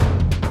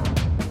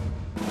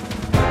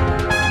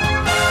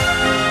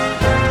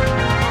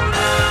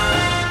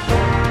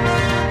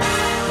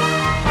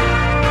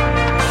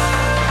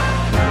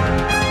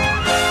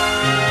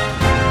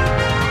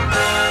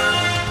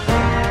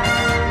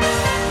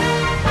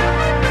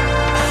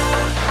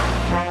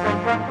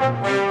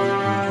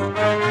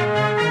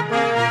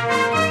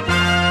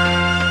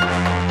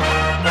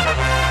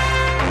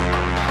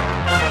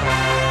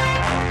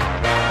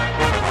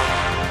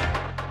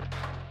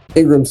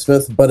Ingram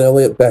Smith, Bud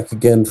Elliott, back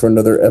again for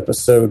another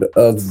episode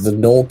of the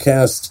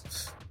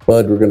Nolecast.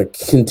 Bud, we're going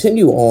to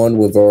continue on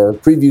with our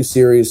preview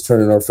series,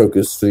 turning our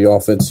focus to the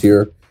offense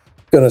here.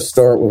 Going to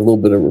start with a little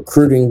bit of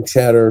recruiting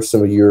chatter,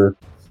 some of your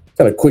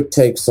kind of quick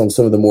takes on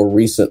some of the more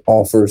recent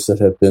offers that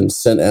have been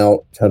sent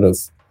out, kind of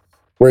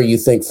where you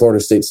think Florida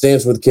State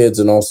stands with kids,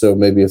 and also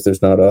maybe if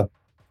there's not a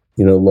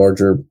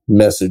larger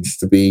message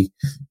to be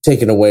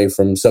taken away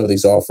from some of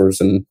these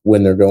offers and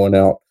when they're going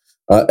out.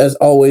 As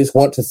always,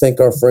 want to thank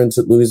our friends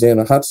at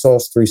Louisiana Hot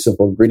Sauce, 3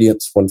 simple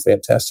ingredients, 1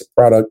 fantastic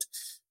product,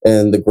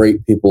 and the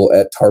great people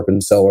at Tarpon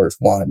Cellars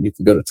Wine. You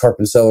can go to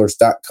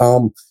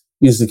tarponcellars.com,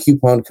 use the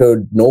coupon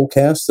code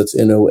NOLECAST, that's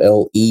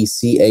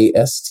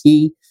NOLECAST,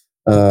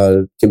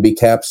 can be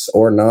caps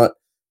or not,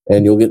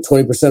 and you'll get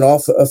 20%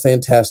 off a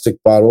fantastic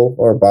bottle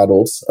or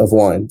bottles of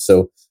wine.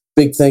 So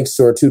big thanks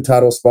to our 2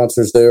 title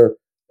sponsors there.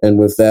 And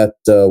with that,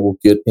 we'll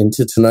get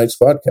into tonight's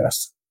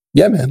podcast.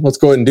 Yeah, man, let's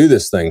go ahead and do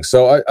this thing.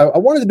 So I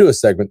wanted to do a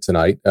segment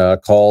tonight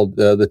called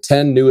the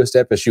 10 newest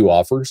FSU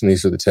offers. And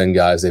these are the 10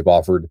 guys they've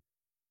offered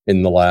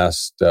in the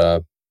last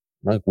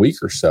week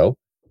or so.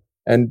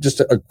 And just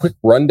a quick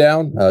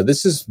rundown.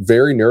 This is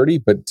very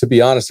nerdy, but to be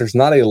honest, there's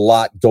not a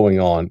lot going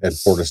on at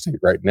Florida State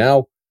right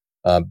now.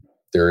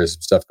 There is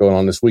stuff going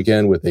on this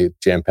weekend with a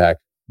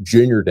jam-packed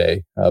junior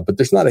day, but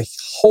there's not a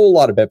whole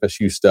lot of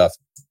FSU stuff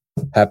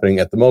happening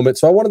at the moment.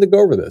 So I wanted to go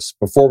over this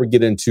before we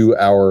get into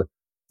our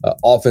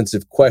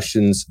offensive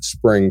questions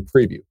spring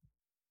preview.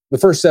 The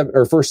first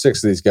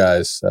 6 of these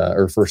guys,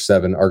 or first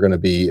 7, are going to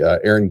be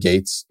Aaron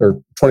Gates, or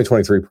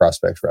 2023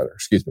 prospects rather.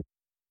 Excuse me.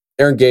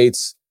 Aaron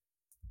Gates,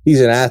 he's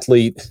an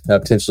athlete,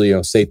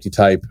 potentially safety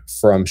type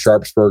from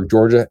Sharpsburg,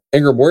 Georgia.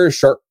 Ingram, where is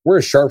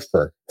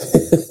Sharpsburg?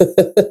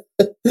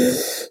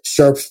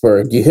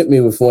 Sharpsburg. You hit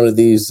me with one of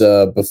these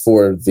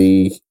before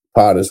the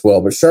pod as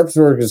well, but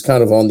Sharpsburg is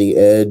kind of on the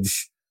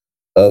edge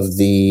of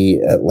the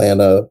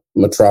Atlanta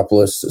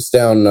metropolis. It's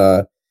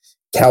down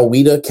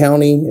Coweta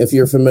County, if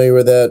you're familiar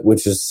with that,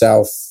 which is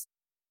south.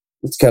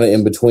 It's kind of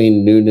in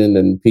between Noonan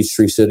and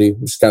Peachtree City,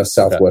 which is kind of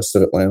southwest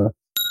of Atlanta.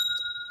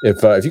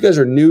 If you guys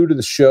are new to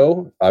the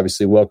show,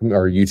 obviously welcome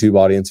our YouTube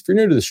audience. If you're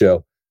new to the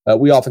show,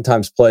 we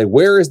oftentimes play,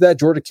 where is that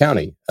Georgia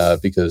county?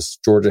 Because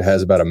Georgia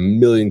has about 1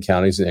 million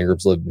counties, and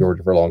Ingram's lived in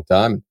Georgia for a long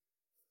time.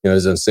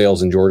 He's done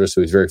sales in Georgia,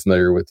 so he's very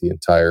familiar with the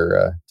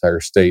entire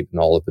state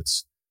and all of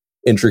its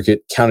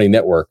intricate county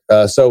network.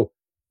 So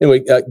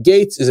anyway,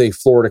 Gates is a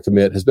Florida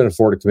commit, has been a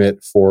Florida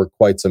commit for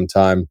quite some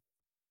time.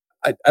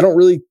 I don't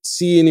really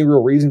see any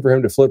real reason for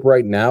him to flip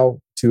right now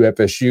to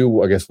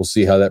FSU. I guess we'll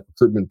see how that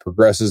recruitment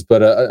progresses,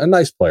 but a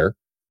nice player.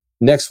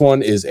 Next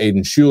one is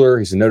Aiden Schuler.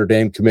 He's a Notre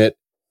Dame commit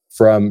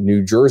from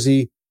New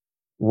Jersey.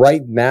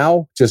 Right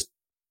now,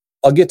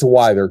 I'll get to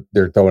why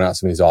they're throwing out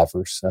some of these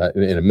offers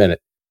in a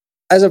minute.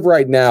 As of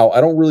right now,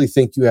 I don't really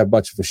think you have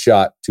much of a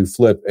shot to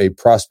flip a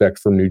prospect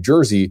from New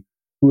Jersey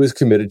who is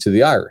committed to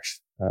the Irish.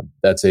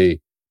 That's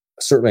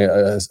certainly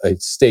a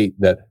state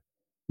that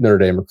Notre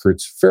Dame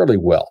recruits fairly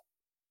well.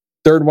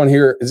 Third one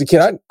here is a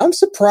kid. I'm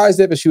surprised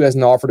FSU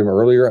hasn't offered him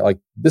earlier. Like,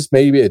 this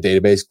may be a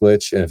database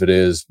glitch, and if it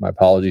is, my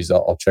apologies.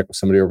 I'll check with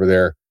somebody over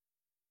there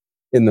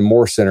in the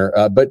Moore Center.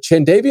 But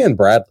Chandavian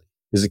Bradley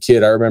is a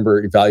kid I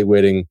remember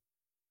evaluating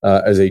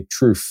as a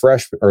true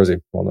freshman, or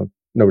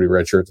nobody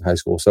redshirts in high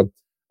school. So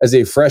as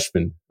a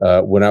freshman,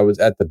 when I was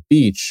at the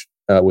beach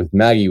with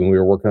Maggie when we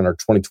were working on our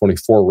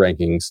 2024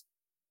 rankings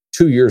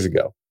 2 years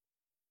ago.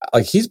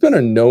 Like, he's been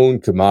a known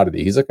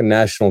commodity. He's like a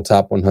national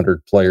top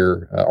 100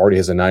 player, already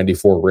has a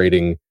 94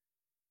 rating.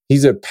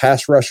 He's a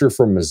pass rusher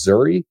from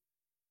Missouri.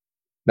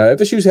 Now,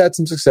 FSU's had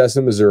some success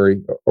in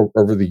Missouri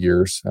over the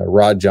years.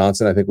 Rod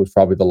Johnson, I think, was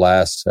probably the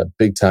last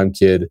big-time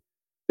kid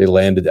they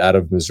landed out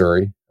of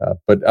Missouri.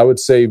 But I would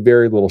say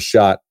very little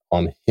shot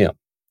on him.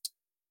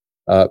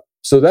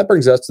 So that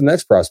brings us to the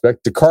next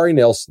prospect, Dakari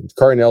Nelson.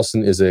 Dakari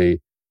Nelson is a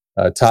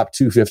top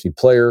 250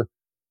 player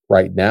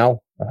right now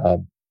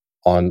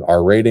on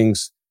our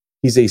ratings.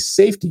 He's a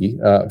safety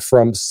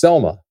from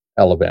Selma,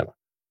 Alabama.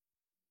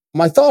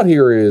 My thought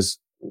here is,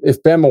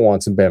 if Bama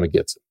wants him, Bama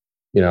gets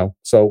him.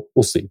 So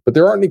we'll see. But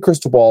there aren't any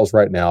crystal balls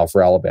right now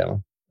for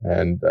Alabama,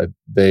 and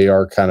they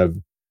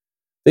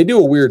do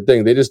a weird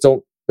thing. They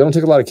don't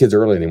take a lot of kids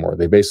early anymore.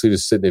 They basically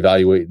just sit and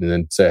evaluate and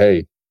then say,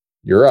 "Hey,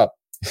 you're up.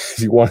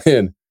 If you want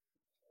in,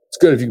 it's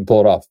good if you can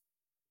pull it off."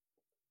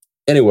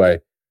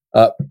 Anyway,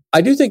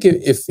 I do think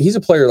if he's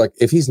a player, like,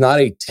 if he's not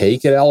a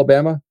take at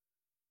Alabama,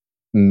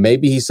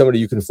 maybe he's somebody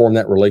you can form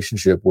that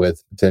relationship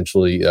with,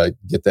 potentially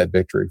get that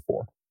victory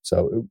for.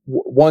 So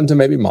one to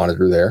maybe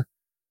monitor there.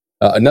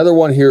 Another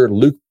one here,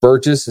 Luke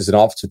Burgess is an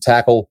offensive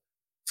tackle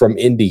from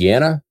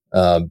Indiana.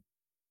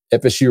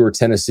 FSU or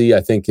Tennessee,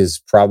 I think,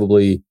 is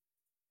probably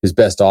his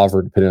best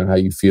offer, depending on how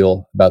you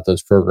feel about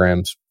those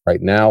programs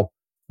right now.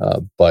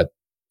 But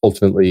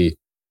ultimately,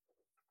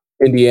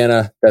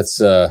 Indiana, that's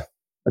a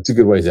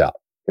good ways out.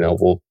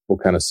 We'll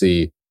kind of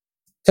see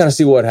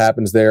what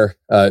happens there.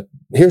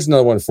 Here's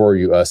another one for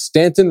you.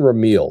 Stanton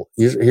Ramil.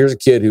 Here's a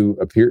kid who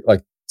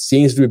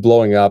seems to be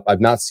blowing up. I've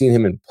not seen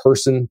him in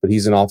person, but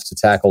he's an offensive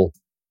tackle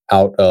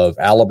out of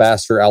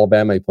Alabaster,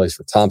 Alabama. He plays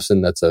for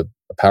Thompson. That's a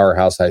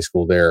powerhouse high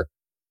school there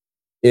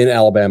in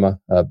Alabama.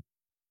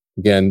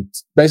 Again,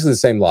 basically the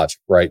same logic,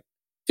 right?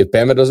 If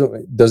Bama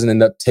doesn't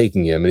end up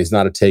taking him and he's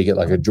not a take at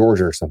like a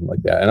Georgia or something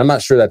like that, and I'm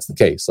not sure that's the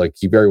case. Like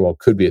he very well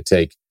could be a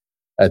take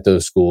at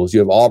those schools. You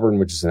have Auburn,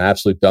 which is an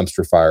absolute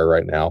dumpster fire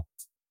right now.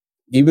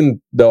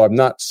 Even though I'm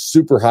not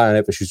super high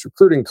on FSU's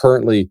recruiting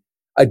currently,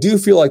 I do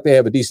feel like they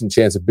have a decent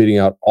chance of beating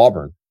out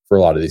Auburn for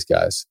a lot of these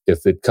guys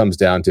if it comes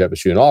down to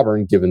FSU and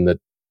Auburn, given that,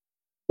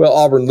 well,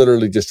 Auburn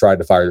literally just tried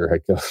to fire their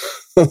head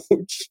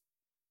coach.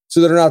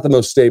 So they're not the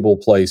most stable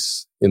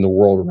place in the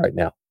world right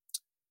now.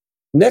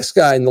 Next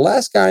guy, and the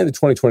last guy in the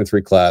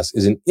 2023 class,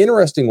 is an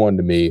interesting one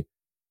to me.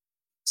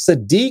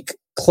 Sadiq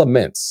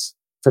Clements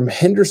from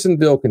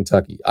Hendersonville,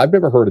 Kentucky. I've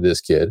never heard of this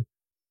kid.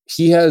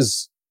 He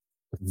has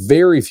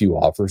very few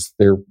offers.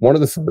 They're one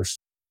of the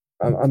first.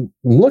 I'm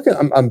looking,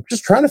 I'm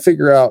just trying to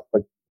figure out,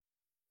 like,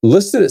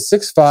 listed at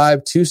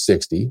 6'5",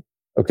 260.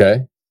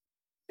 Okay.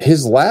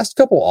 His last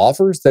couple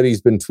offers that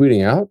he's been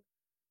tweeting out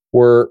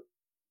were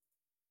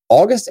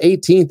August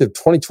 18th of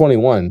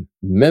 2021,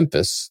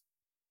 Memphis,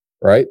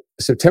 right?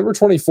 September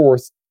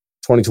 24th,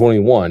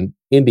 2021,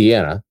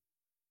 Indiana,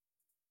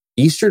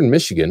 Eastern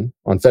Michigan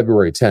on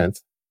February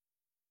 10th.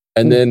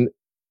 And then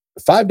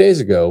 5 days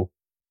ago,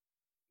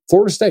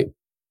 Florida State.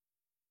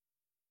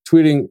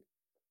 Tweeting,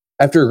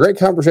 after a great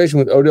conversation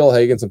with Odell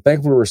Haggins, I'm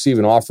thankful to receive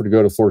an offer to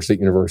go to Florida State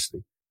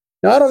University.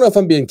 Now, I don't know if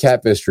I'm being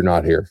catfished or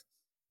not here,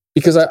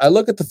 because I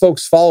look at the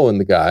folks following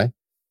the guy,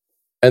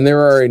 and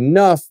there are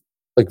enough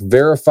like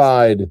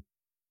verified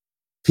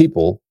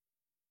people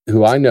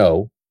who I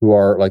know who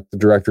are like the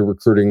director of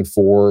recruiting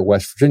for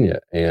West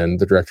Virginia and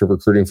the director of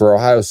recruiting for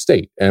Ohio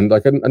State, and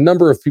like a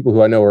number of people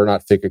who I know are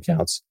not fake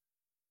accounts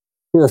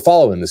who are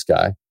following this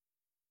guy.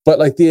 But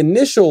like the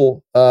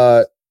initial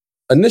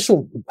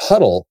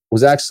huddle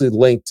was actually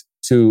linked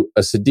to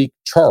a Sadiq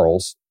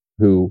Charles,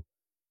 who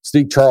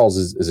Sadiq Charles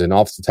is an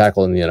offensive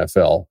tackle in the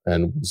NFL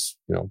and was,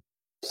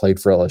 played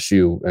for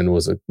LSU and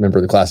was a member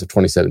of the class of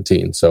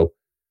 2017. So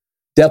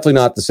definitely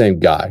not the same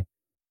guy.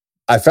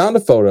 I found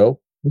a photo.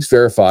 He's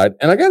verified.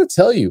 And I got to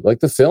tell you, like,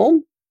 the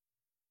film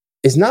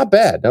is not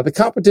bad. Now, the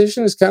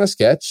competition is kind of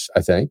sketch,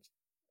 I think.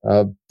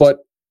 But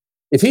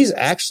if he's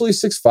actually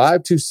 6'5",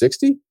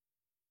 260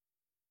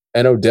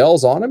 and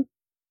Odell's on him,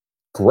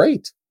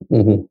 great.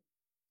 Mm-hmm.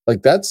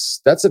 Like,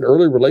 that's an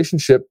early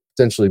relationship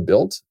potentially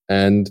built.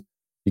 And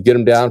you get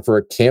him down for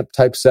a camp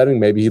type setting.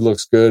 Maybe he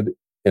looks good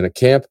in a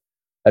camp.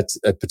 That's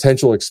a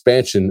potential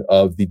expansion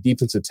of the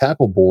defensive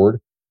tackle board,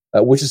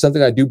 which is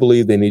something I do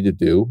believe they need to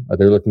do.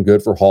 They're looking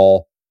good for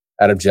Hall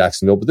out of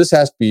Jacksonville, but this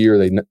has to be a year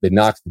they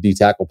knocked the D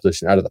tackle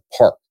position out of the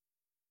park,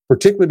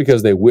 particularly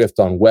because they whiffed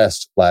on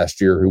West last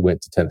year, who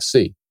went to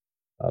Tennessee.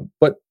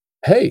 But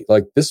hey,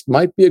 like, this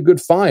might be a good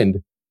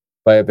find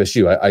by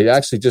FSU. I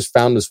actually just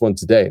found this one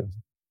today.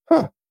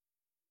 Huh.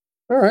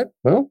 All right.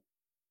 Well,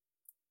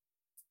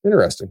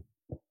 interesting.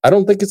 I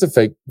don't think it's a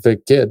fake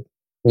kid.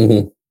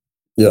 Mm-hmm.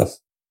 Yeah.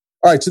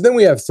 All right. So then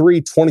we have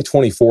 3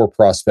 2024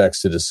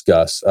 prospects to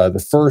discuss.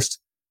 The first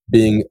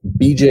being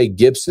BJ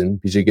Gibson.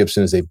 BJ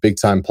Gibson is a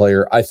big-time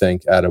player, I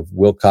think, out of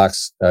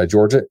Wilcox,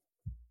 Georgia.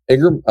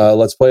 Ingram,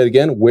 let's play it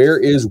again. Where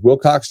is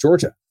Wilcox,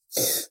 Georgia?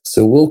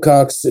 So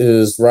Wilcox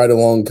is right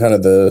along kind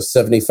of the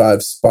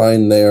 75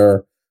 spine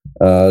there,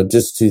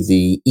 just to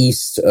the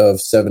east of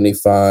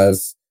 75.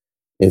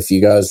 If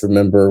you guys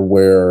remember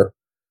where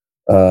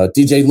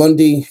DJ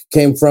Lundy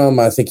came from,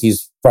 I think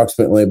he's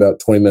approximately about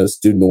 20 minutes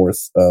due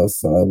north of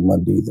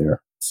Lundy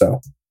there.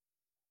 So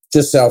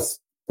just south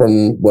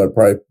from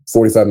probably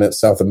 45 minutes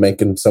south of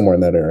Macon, somewhere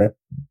in that area.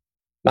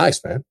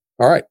 Nice, man.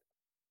 All right.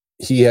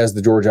 He has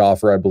the Georgia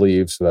offer, I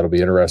believe, so that'll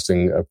be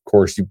interesting. Of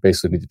course, you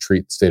basically need to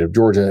treat the state of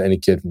Georgia, any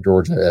kid from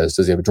Georgia, as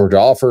does he have a Georgia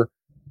offer?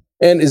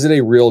 And is it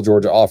a real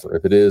Georgia offer?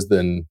 If it is,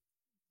 then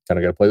kind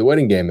of got to play the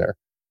waiting game there.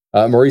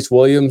 Maurice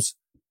Williams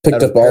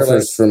picked up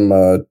offers from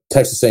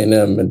Texas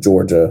A&M and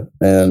Georgia,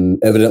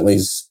 and evidently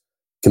he's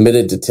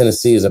committed to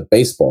Tennessee as a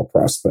baseball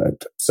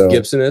prospect. So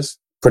Gibson is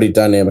pretty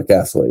dynamic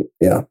athlete.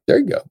 Yeah, there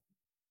you go.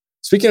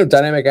 Speaking of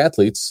dynamic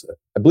athletes,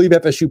 I believe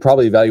FSU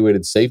probably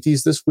evaluated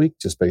safeties this week,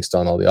 just based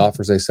on all the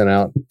offers they sent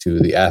out to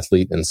the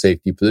athlete and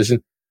safety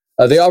position.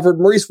 They offered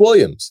Maurice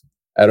Williams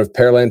out of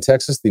Pearland,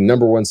 Texas, the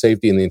number 1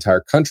 safety in the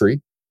entire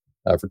country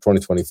for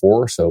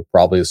 2024. So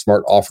probably a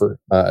smart offer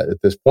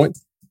at this point.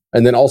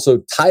 And then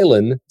also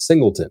Tylen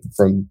Singleton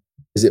from,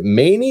 is it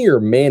Manny or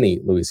Manny,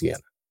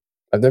 Louisiana?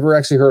 I've never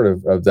actually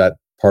heard of that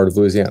part of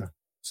Louisiana.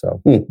 So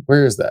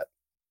where is that?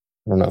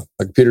 I don't know.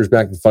 My computer's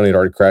back and funny. It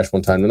already crashed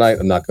one time tonight.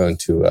 I'm not going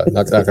to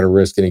not going to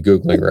risk any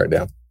Googling right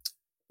now.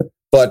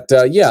 But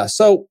yeah,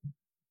 so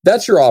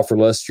that's your offer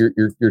list,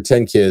 your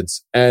 10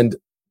 kids. And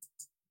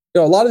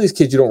a lot of these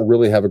kids you don't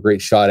really have a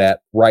great shot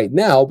at right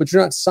now, but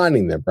you're not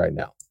signing them right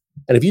now.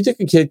 And if you think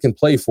a kid can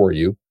play for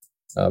you,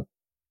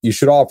 you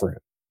should offer him.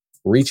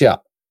 Reach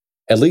out.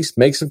 At least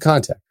make some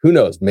contact. Who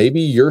knows? Maybe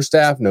your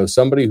staff knows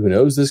somebody who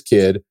knows this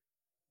kid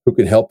who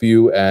can help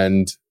you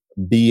and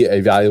be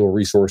a valuable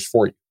resource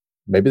for you.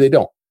 Maybe they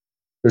don't.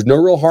 there's no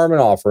real harm in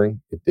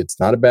offering. It's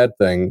not a bad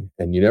thing,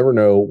 and you never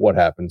know what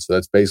happens. So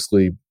that's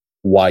basically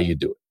why you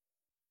do it.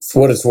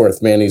 For what it's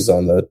worth, Manny's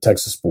on the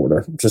Texas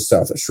border, just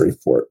south of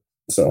Shreveport.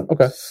 So,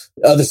 okay,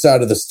 other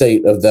side of the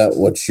state of that,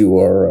 what you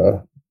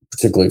are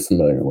particularly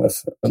familiar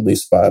with, at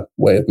least by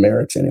way of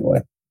marriage,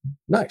 anyway.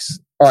 Nice.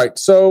 All right,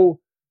 so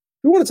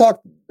we want to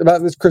talk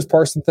about this Chris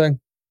Parson thing.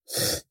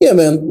 Yeah,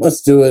 man,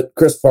 let's do it.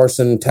 Chris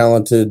Parson,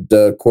 talented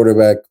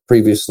quarterback,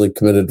 previously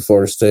committed to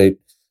Florida State.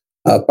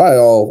 By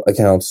all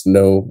accounts,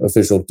 no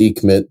official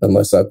decommit,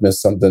 unless I've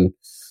missed something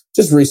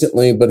just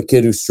recently, but a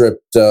kid who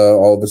stripped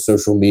all of the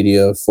social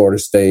media of Florida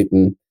State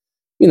and,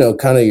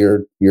 kind of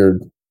your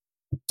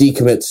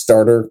decommit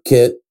starter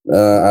kit.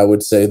 I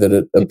would say that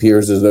it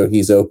appears as though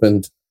he's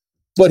opened.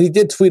 But he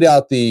did tweet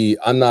out the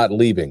 "I'm not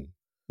leaving,"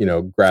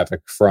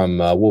 graphic from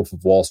Wolf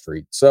of Wall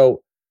Street.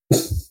 So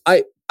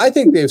I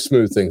think they've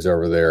smoothed things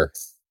over there.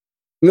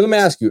 I mean, let me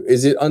ask you,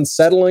 is it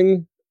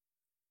unsettling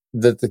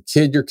that the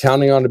kid you're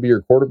counting on to be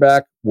your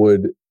quarterback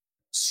would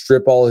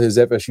strip all of his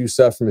FSU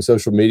stuff from his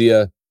social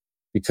media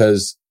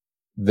because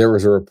there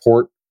was a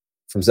report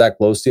from Zach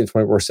Blostein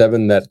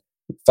 24/7 that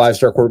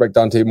 5-star quarterback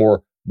Dante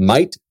Moore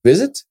might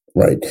visit?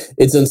 Right.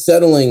 It's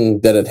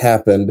unsettling that it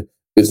happened.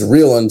 It's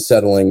real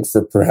unsettling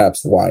for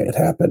perhaps why it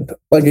happened.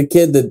 Like a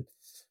kid that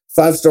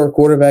 5-star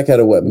quarterback out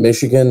of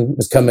Michigan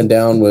is coming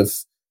down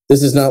with,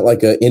 this is not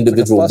like an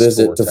individual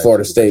visit to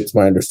Florida State, it's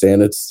my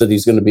understanding. It's that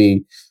he's going to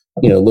be,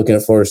 looking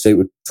at Florida State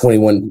with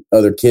 21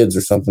 other kids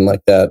or something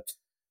like that.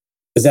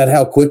 Is that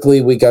how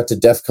quickly we got to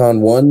DEFCON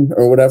 1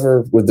 or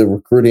whatever with the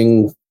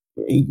recruiting,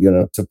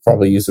 to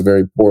probably use a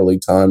very poorly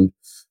timed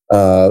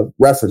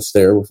reference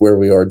there with where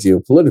we are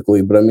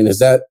geopolitically. But I mean, is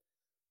that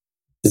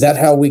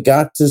how we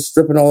got to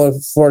stripping all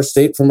of Florida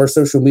State from our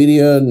social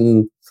media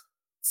and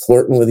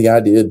flirting with the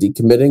idea of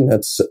decommitting?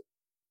 That's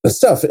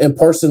tough. And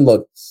Parson,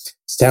 look,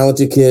 he's a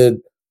talented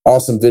kid,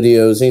 awesome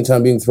videos.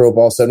 Anytime you can throw a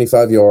ball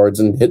 75 yards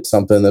and hit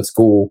something, that's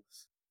cool.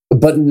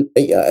 But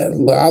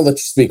I'll let you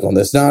speak on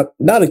this. Not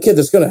a kid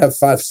that's going to have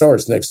 5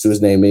 stars next to his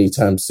name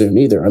anytime soon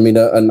either. I mean,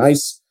 a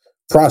nice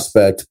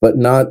prospect, but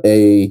not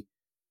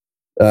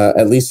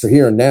at least for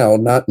here and now,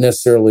 not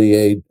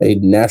necessarily a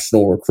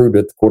national recruit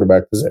at the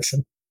quarterback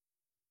position.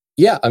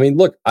 Yeah, I mean,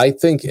 look, I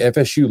think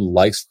FSU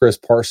likes Chris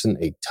Parson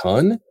a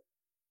ton.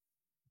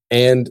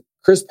 And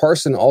Chris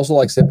Parson also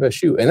likes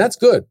FSU. And that's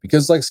good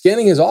because,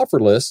 scanning his offer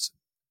list,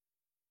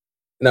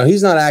 now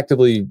he's not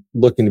actively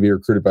looking to be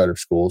recruited by other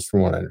schools,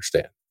 from what I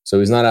understand. So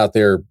he's not out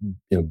there,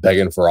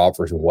 begging for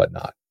offers and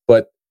whatnot.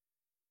 But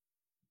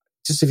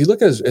just if you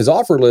look at his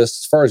offer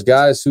list, as far as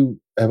guys who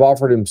have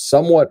offered him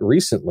somewhat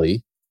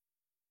recently,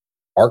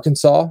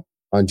 Arkansas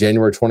on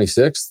January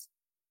 26th,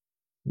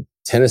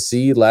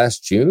 Tennessee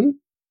last June.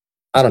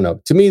 I don't know.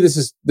 To me,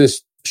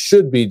 this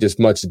should be just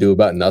much ado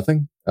about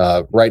nothing.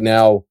 Right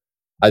now,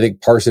 I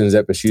think Parson is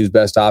FSU's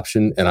best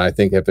option, and I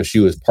think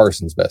FSU is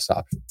Parson's best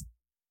option.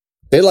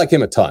 They like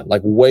him a ton,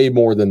 way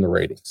more than the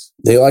ratings.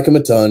 They like him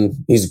a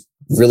ton. He's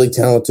really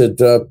talented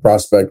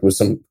prospect with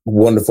some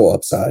wonderful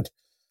upside.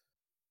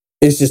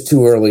 It's just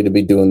too early to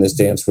be doing this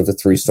dance with a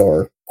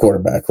 3-star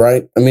quarterback,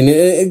 right? I mean,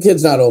 a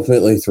kid's not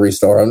ultimately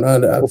 3-star. I'm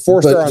not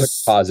 4-star on a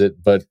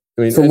composite, but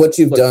I mean, from what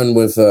you've done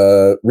with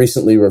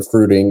recently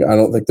recruiting, I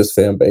don't think this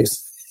fan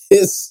base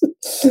is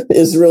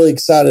really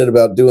excited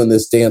about doing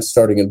this dance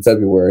starting in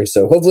February.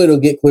 So hopefully it'll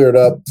get cleared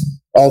up.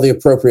 All the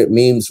appropriate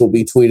memes will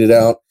be tweeted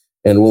out,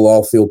 and we'll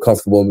all feel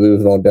comfortable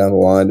moving on down the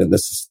line. And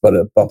this is but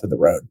a bump in the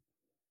road.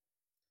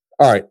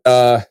 All right,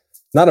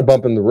 not a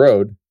bump in the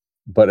road,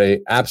 but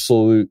a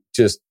absolute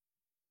just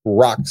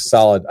rock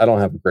solid. I don't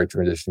have a great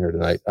transition here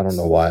tonight. I don't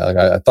know why.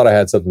 I thought I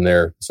had something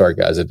there. Sorry,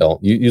 guys, I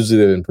don't. Usually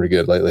they've been pretty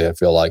good lately, I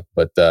feel like.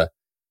 But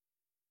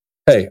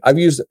hey, I've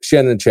used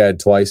Shannon and Chad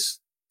twice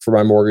for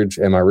my mortgage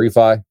and my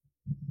refi.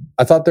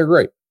 I thought they're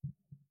great.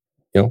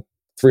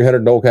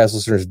 300 Nolecast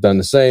listeners have done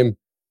the same,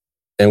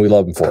 and we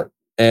love them for it.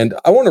 And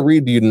I want to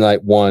read to you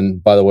tonight one,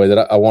 by the way,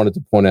 that I wanted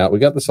to point out. We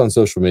got this on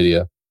social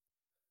media.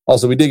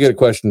 Also, we did get a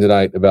question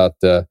tonight about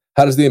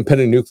how does the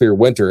impending nuclear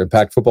winter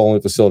impact football-only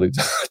facilities?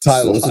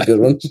 That was a good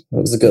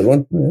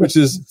one. Yeah. Which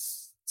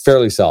is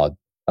fairly solid.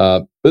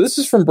 But this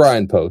is from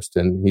Brian Post,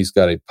 and he's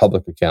got a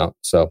public account,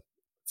 so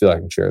I feel like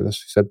I can share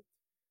this. He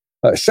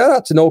said, shout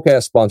out to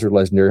Nolecast-sponsored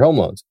Legendary Home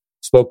Loans.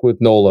 Spoke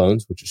with Noel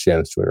Loans, which is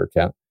Shannon's Twitter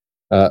account,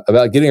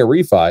 about getting a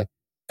refi,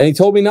 and he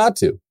told me not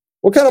to.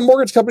 What kind of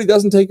mortgage company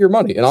doesn't take your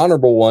money? An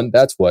honorable one,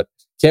 that's what.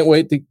 Can't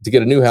wait to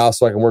get a new house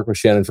so I can work with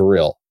Shannon for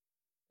real.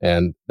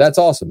 And that's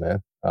awesome,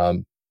 man.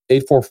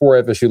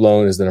 844-FSU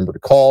loan is the number to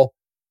call.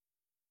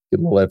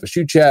 Get a little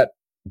FSU chat,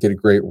 get a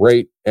great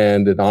rate,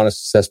 and an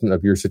honest assessment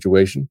of your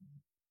situation.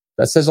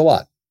 That says a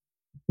lot.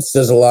 It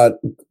says a lot.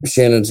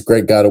 Shannon's a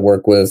great guy to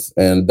work with,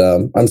 and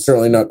I'm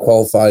certainly not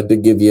qualified to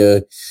give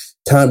you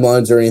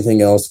timelines or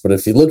anything else. But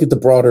if you look at the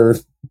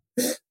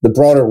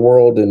broader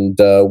world and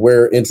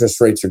where interest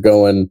rates are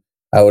going,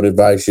 I would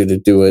advise you to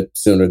do it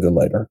sooner than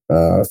later.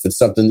 If it's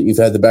something that you've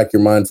had in the back of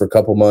your mind for a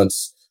couple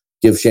months,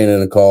 give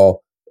Shannon a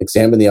call,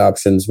 examine the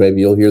options.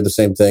 Maybe you'll hear the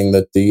same thing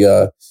that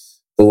the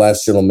the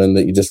last gentleman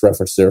that you just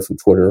referenced there from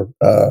Twitter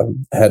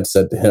had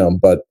said to him.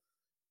 But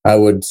I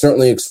would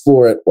certainly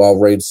explore it while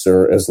rates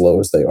are as low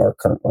as they are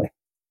currently.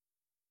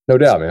 No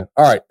doubt, man.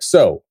 All right.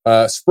 So,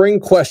 spring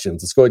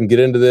questions. Let's go ahead and get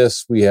into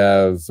this. We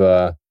have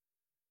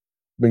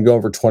been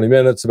going for 20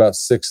 minutes. About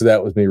 6 of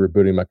that was me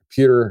rebooting my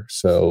computer.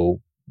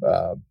 So,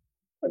 I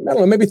don't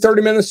know, maybe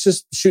 30 minutes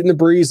just shooting the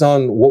breeze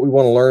on what we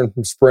want to learn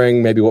from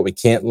spring, maybe what we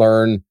can't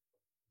learn.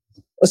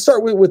 Let's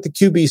start with the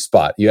QB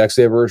spot. You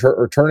actually have a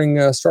returning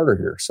starter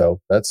here.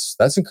 So,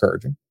 that's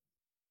encouraging.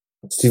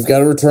 So you've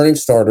got a returning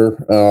starter.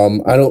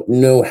 I don't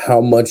know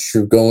how much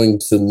you're going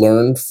to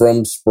learn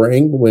from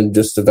spring when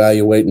just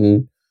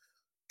evaluating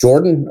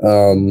Jordan.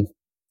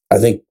 I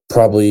think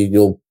probably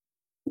the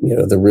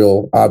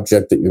real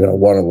object that you're going to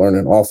want to learn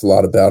an awful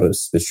lot about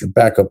is your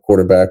backup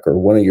quarterback or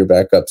one of your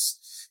backups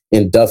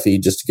in Duffy,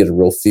 just to get a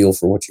real feel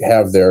for what you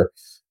have there.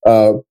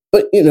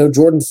 But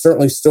Jordan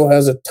certainly still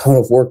has a ton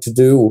of work to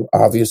do,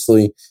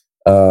 obviously,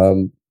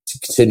 to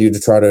continue to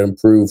try to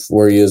improve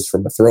where he is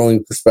from a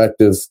throwing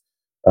perspective.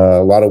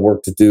 A lot of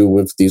work to do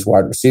with these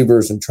wide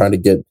receivers and trying to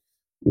get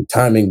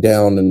timing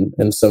down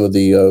and some of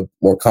the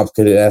more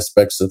complicated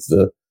aspects of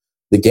the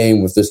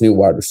game with this new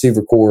wide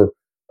receiver core.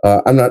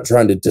 I'm not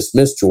trying to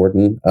dismiss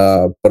Jordan,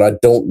 but I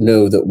don't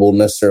know that we'll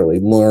necessarily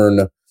learn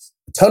a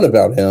ton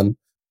about him.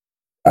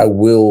 I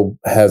will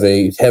have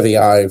a heavy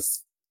eye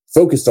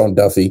focused on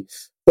Duffy,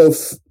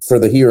 both for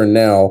the here and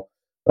now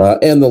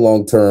and the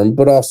long term,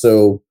 but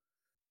also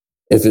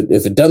if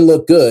it doesn't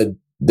look good,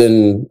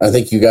 then I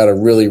think you got to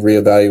really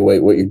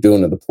reevaluate what you're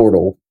doing in the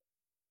portal,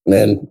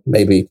 and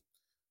maybe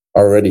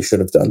already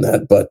should have done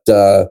that. But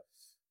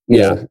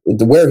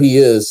where he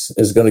is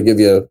going to give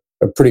you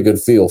a pretty good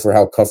feel for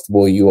how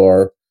comfortable you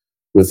are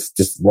with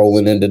just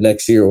rolling into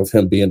next year with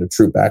him being a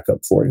true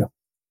backup for you.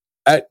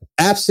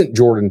 Absent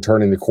Jordan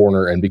turning the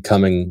corner and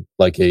becoming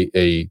like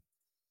a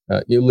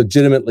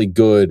legitimately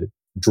good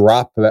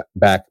drop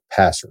back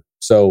passer,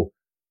 so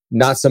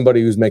not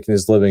somebody who's making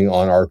his living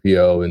on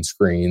RPO and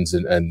screens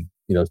and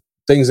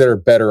things that are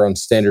better on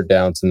standard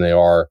downs than they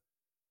are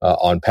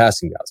on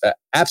passing downs.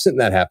 Absent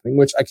that happening,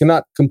 which I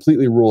cannot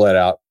completely rule that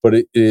out, but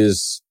it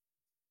is,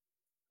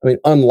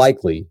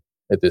 unlikely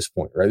at this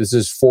point, right? This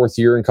is his 4th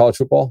year in college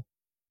football.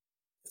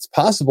 It's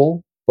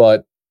possible,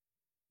 but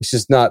it's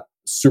just not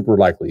super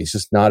likely. He's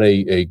just not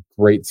a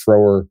great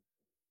thrower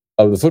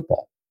of the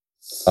football.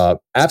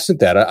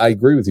 Absent that, I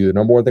agree with you. The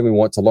number one thing we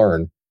want to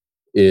learn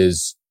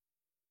is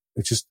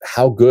it's just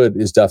how good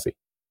is Duffy?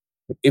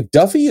 If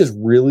Duffy is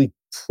really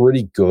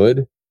pretty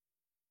good,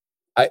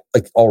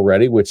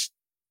 already, which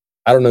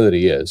I don't know that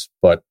he is,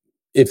 but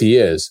if he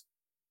is,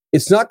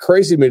 it's not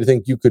crazy to me to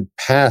think you could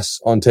pass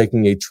on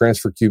taking a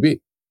transfer QB.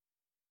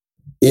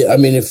 Yeah,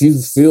 if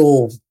you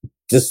feel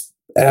just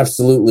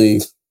absolutely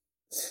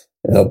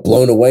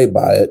blown away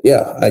by it,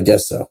 yeah, I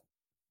guess so.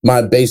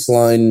 My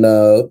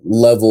baseline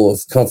level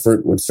of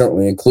comfort would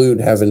certainly include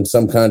having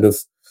some kind of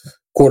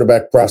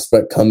quarterback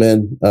prospect come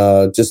in,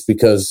 just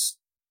because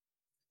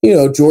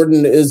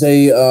Jordan is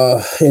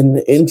an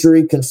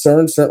injury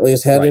concern. Certainly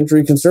has had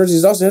injury concerns.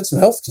 He's also had some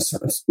health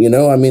concerns.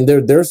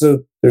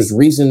 There's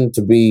reason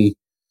to be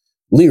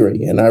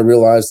leery, and I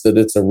realize that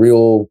it's a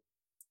real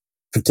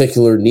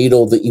particular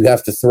needle that you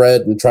have to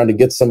thread and trying to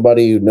get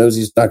somebody who knows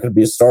he's not going to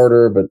be a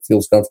starter but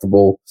feels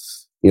comfortable,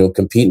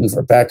 competing for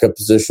a backup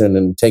position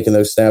and taking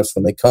those snaps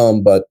when they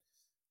come. But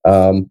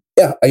I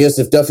guess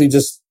if Duffy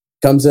just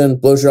comes in,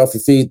 blows you off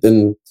your feet,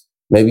 then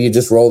maybe you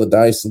just roll the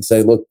dice and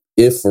say, look,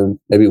 if or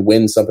maybe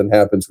when something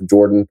happens with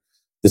Jordan,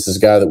 this is a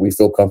guy that we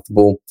feel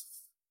comfortable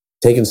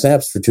taking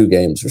snaps for 2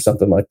 games or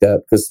something like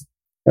that. Because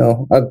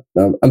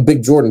I'm a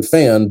big Jordan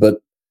fan, but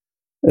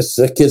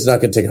a kid's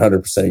not going to take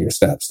 100% of your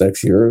snaps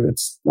next year.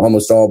 It's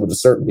almost all but a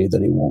certainty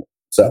that he won't.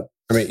 So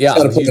I'm a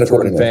huge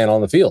Jordan fan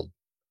on the field.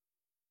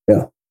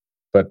 Yeah,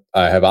 but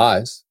I have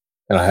eyes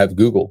and I have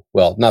Google.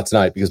 Well, not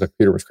tonight because my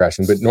computer was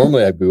crashing, but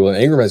normally I have Google, and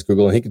Ingram has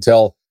Google, and he can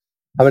tell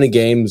how many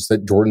games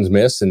that Jordan's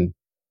missed, and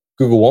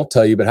Google won't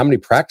tell you, but how many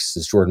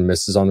practices Jordan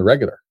misses on the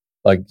regular.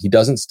 Like, he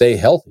doesn't stay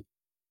healthy.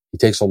 He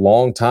takes a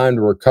long time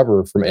to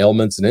recover from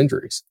ailments and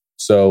injuries.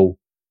 So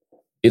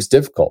it's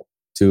difficult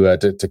to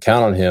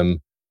count on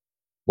him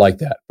like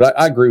that. But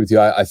I agree with you.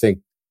 I think,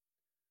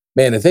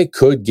 man, if they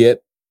could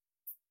get,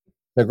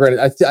 now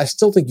granted, I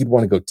still think you'd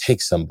want to go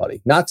take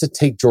somebody, not to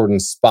take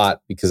Jordan's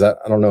spot, because I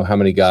don't know how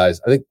many guys.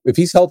 I think if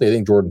he's healthy, I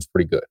think Jordan's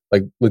pretty good.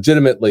 Like,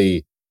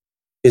 legitimately,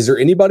 is there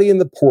anybody in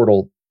the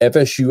portal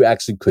FSU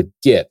actually could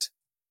get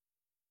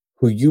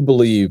who you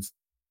believe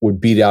would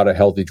beat out a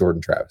healthy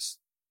Jordan Travis?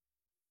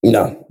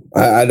 No,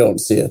 I don't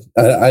see it.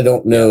 I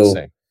don't know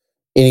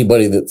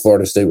anybody that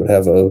Florida State would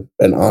have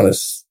an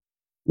honest,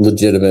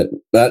 legitimate.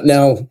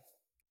 Now,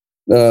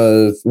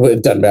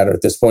 it doesn't matter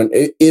at this point.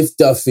 If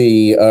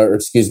Duffy,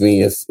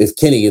 if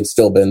Kenny had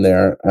still been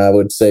there, I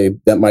would say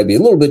that might be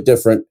a little bit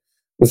different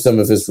with some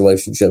of his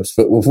relationships.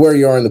 But with where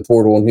you are in the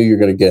portal and who you're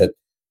going to get,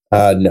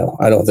 no,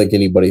 I don't think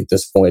anybody at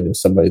this point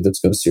is somebody that's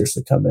going to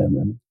seriously come in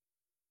and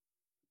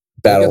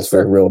battle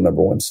for real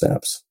number 1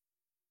 snaps.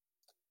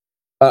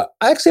 I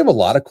actually have a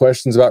lot of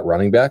questions about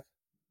running back.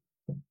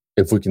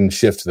 if we can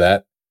shift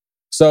that.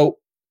 So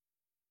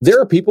there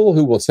are people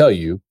who will tell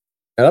you,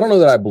 and I don't know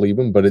that I believe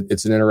them, but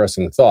it's an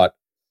interesting thought,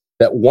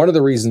 that one of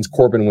the reasons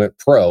Corbin went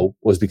pro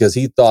was because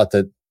he thought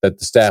that the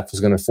staff was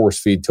going to force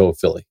feed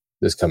Toafili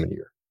this coming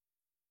year.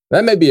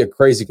 That may be a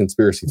crazy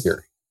conspiracy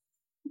theory.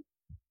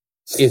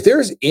 If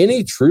there's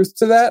any truth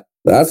to that,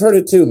 I've heard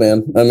it too,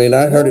 man. I mean,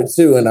 I heard it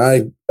too, and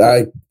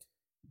I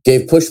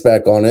gave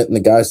pushback on it, and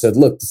the guy said,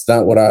 "Look, that's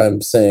not what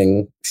I'm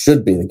saying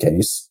should be the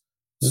case.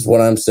 This is what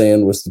I'm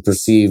saying was the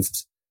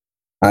perceived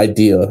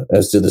idea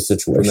as to the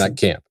situation from that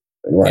camp."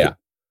 Right. Yeah.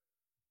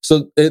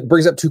 So it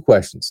brings up two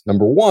questions.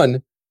 Number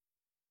one,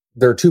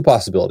 there are two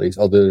possibilities,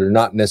 although they're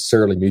not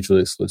necessarily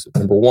mutually exclusive.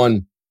 Number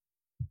one,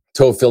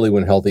 Toafili,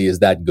 when healthy, is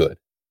that good.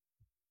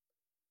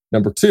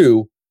 Number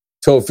two,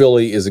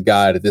 Toafili is a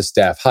guy that this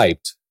staff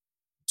hyped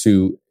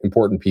to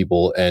important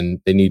people, and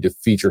they need to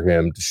feature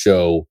him to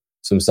show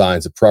some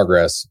signs of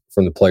progress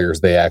from the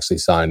players they actually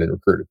signed and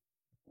recruited.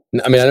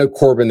 I mean, I know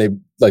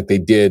Corbin, they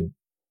did,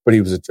 but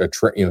he was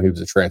he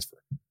was a transfer.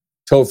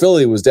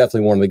 Toafili was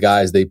definitely one of the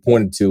guys they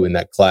pointed to in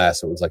that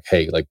class. It was like,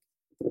 hey, like,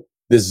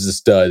 this is a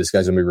stud. This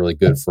guy's gonna be really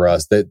good for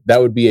us. That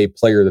would be a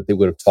player that they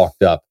would have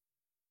talked up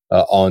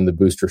on the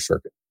booster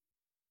circuit.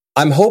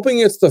 I'm hoping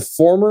it's the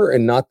former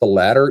and not the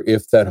latter,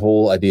 if that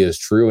whole idea is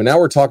true. And now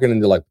we're talking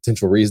into like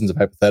potential reasons of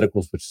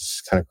hypotheticals, which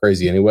is kind of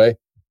crazy anyway.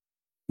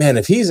 Man,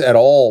 if he's at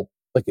all,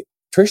 like,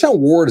 Treshaun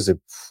Ward is a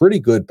pretty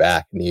good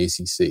back in the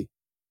ACC.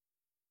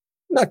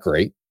 Not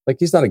great. Like,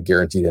 he's not a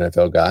guaranteed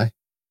NFL guy.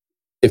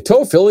 If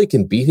Toafili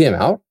can beat him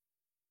out,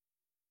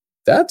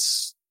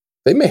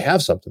 they may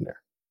have something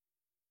there.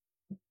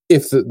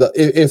 If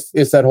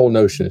if that whole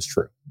notion is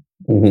true.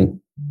 Mm-hmm.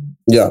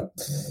 Yeah.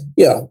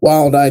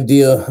 Wild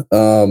idea.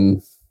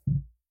 We'll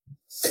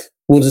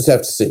just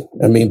have to see.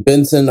 I mean,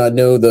 Benson, I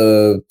know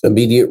the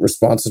immediate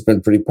response has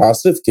been pretty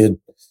positive. Kid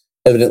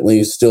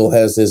evidently still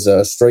has his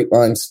straight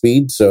line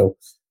speed, so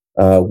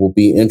we'll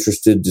be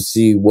interested to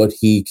see what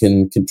he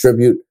can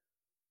contribute.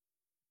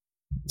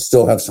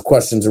 Still have some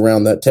questions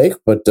around that take,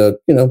 but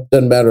doesn't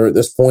matter at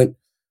this point.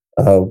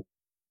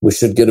 We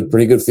should get a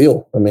pretty good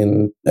feel. I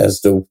mean, as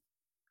to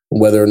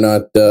whether or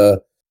not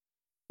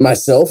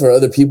myself or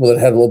other people that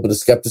had a little bit of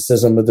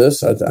skepticism of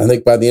this, I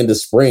think by the end of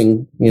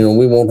spring,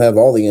 we won't have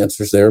all the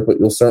answers there, but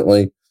you'll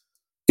certainly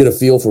get a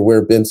feel for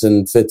where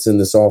Benson fits in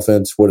this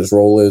offense, what his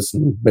role is,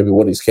 and maybe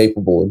what he's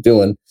capable of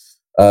doing.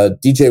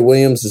 DJ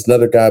Williams is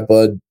another guy,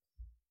 Bud.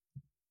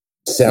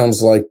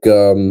 Sounds like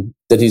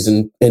that he's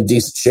in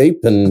decent shape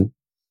and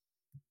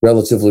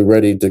relatively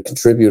ready to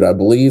contribute, I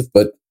believe,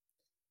 but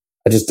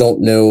I just don't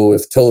know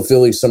if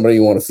Toafili is somebody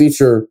you want to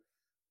feature.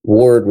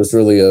 Ward was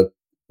really a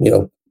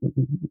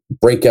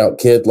breakout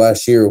kid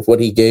last year. Of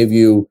what he gave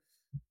you,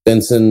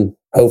 Benson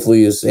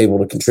hopefully is able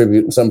to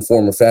contribute in some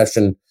form or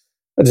fashion.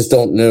 I just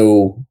don't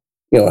know,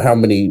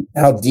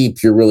 how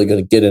deep you're really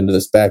going to get into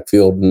this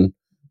backfield and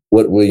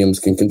what Williams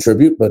can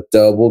contribute. But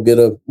we'll get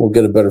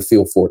a better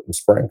feel for it in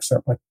spring,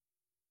 certainly.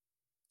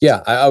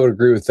 Yeah, I would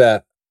agree with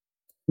that.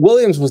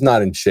 Williams was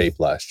not in shape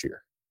last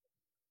year.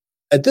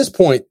 At this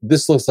point,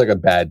 this looks like a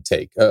bad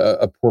take,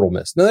 a portal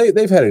miss. Now,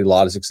 they've had a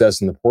lot of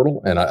success in the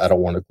portal, and I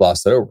don't want to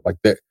gloss that over. Like,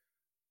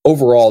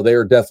 overall, they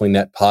are definitely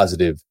net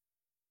positive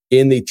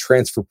in the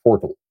transfer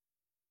portal,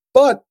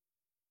 but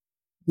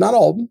not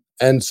all of them.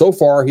 And so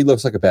far, he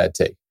looks like a bad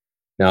take.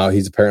 Now,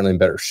 he's apparently in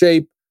better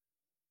shape.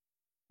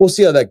 We'll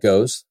see how that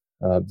goes.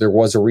 There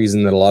was a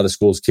reason that a lot of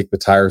schools kicked the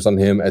tires on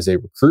him as a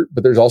recruit,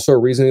 but there's also a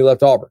reason he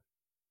left Auburn.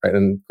 Right?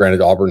 And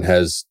granted, Auburn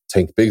has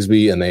Tank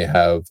Bigsby, and they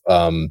have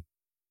the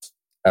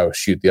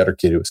other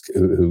kid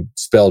who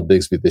spelled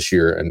Bigsby this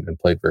year and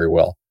played very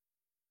well.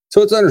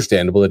 So it's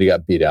understandable that he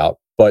got beat out,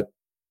 but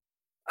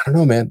I don't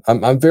know, man.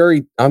 I'm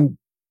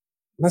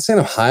not saying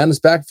I'm high on this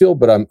backfield,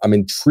 but I'm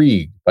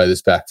intrigued by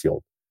this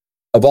backfield.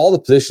 Of all the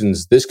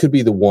positions, this could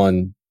be the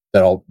one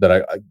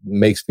that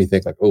makes me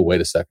think like, oh,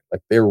 wait a second,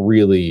 like they're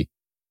really,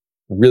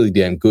 really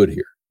damn good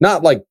here.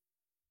 Not like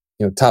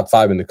top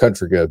 5 in the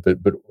country good, but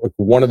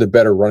one of the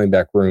better running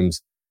back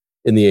rooms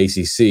in the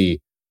ACC.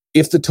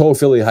 If the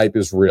Toafili hype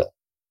is real,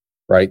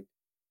 right,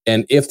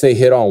 and if they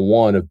hit on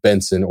one of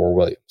Benson or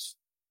Williams,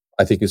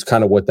 I think is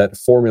kind of what that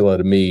formula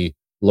to me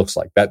looks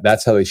like.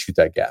 That's how they shoot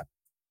that gap.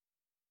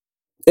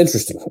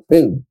 Interesting.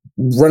 And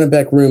running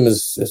back room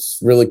is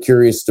really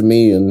curious to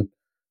me, and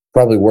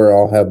probably where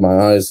I'll have my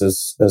eyes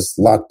as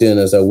locked in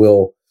as I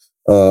will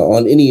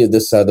on any of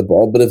this side of the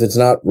ball. But if it's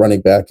not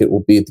running back, it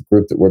will be the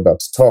group that we're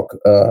about to talk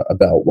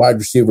about: wide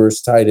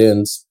receivers, tight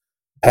ends,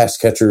 pass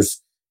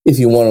catchers, if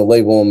you want to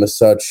label them as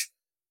such.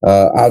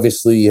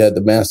 Obviously, you had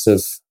the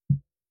massive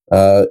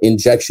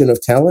injection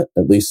of talent,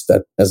 at least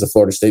that as a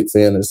Florida State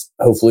fan is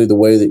hopefully the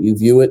way that you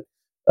view it.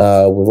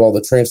 With all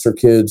the transfer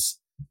kids,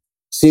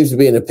 seems to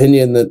be an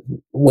opinion that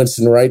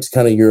Winston Wright's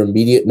kind of your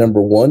immediate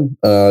number one.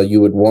 You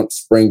would want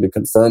spring to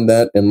confirm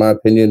that, in my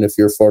opinion, if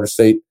you're a Florida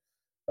State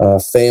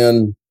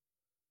fan.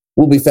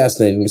 Will be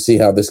fascinating to see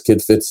how this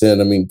kid fits in.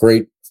 I mean,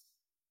 great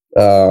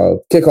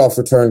kickoff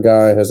return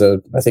guy. I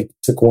think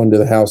took one to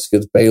the house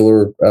against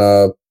Baylor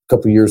a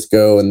couple years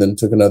ago, and then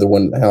took another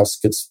one to the house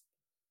against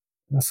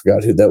I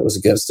forgot who that was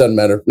against. Doesn't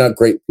matter. Not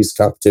great piece of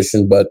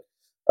competition, but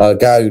a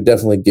guy who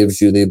definitely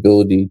gives you the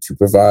ability to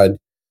provide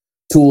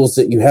tools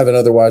that you haven't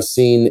otherwise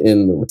seen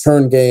in the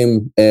return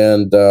game,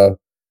 and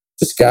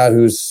just a guy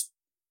who's,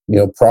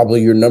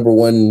 probably your number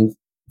one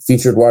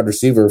featured wide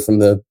receiver from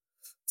the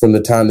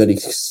time that he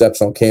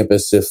steps on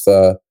campus,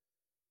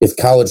 if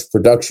college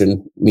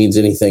production means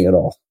anything at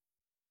all.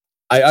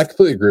 I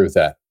completely agree with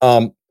that.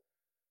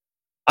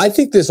 I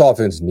think this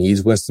offense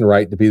needs Winston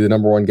Wright to be the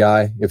number one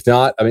guy. If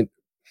not, I mean,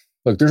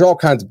 look, there's all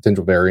kinds of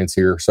potential variants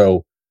here.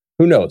 So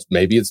who knows?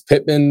 Maybe it's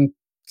Pittman.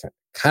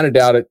 Kind of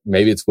doubt it.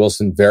 Maybe it's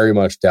Wilson. Very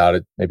much doubt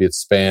it. Maybe it's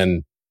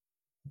Span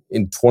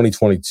in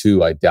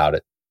 2022. I doubt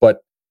it. But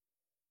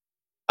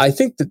I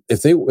think that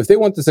if they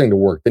want this thing to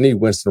work, they need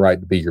Winston Wright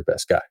to be your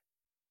best guy.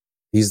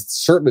 He's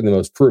certainly the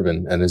most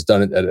proven and has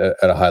done it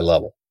at a high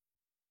level.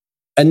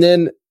 And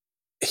then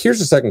here's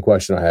the second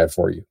question I have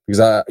for you,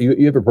 because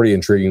you have a pretty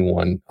intriguing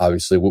one,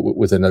 obviously,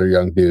 with another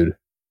young dude.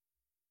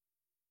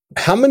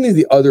 How many of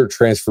the other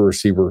transfer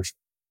receivers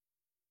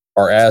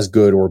are as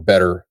good or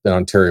better than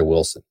Ontario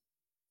Wilson?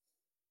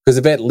 Because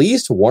if at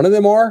least one of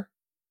them are,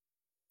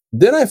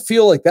 then I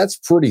feel like that's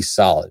pretty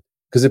solid.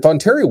 Because if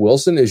Ontario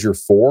Wilson is your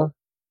 4,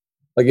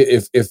 like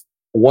if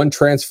one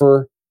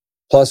transfer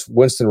plus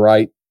Winston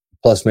Wright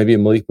plus maybe a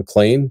Malik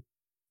McLean,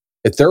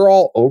 if they're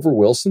all over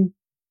Wilson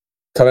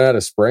coming out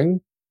of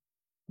spring,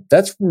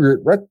 that's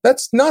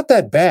not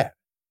that bad.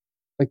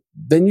 Like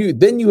then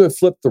you have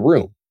flipped the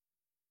room.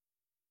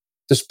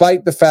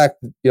 Despite the fact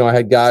that, I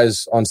had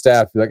guys on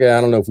staff be like, I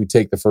don't know if we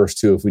take the first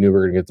 2 if we knew we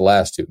were going to get the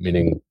last 2,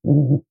 meaning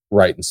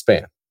Wright and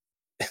Span.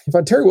 If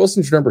Ontario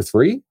Wilson's your number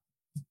 3,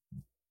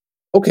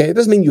 okay, it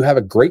doesn't mean you have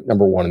a great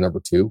number 1 and number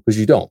 2, because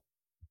you don't.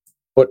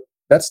 But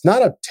that's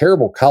not a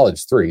terrible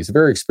college 3. He's a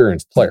very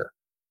experienced player.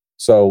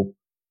 So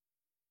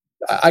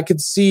I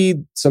could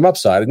see some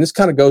upside. And this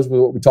kind of goes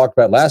with what we talked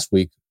about last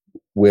week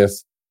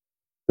with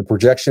the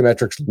projection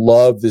metrics.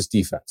 Love this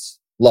defense.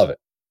 Love it.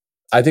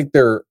 I think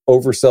they're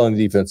overselling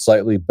the defense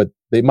slightly, but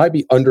they might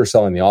be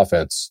underselling the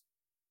offense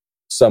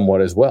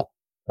somewhat as well.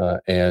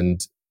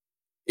 And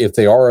if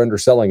they are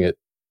underselling it,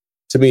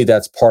 to me,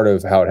 that's part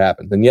of how it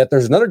happens. And yet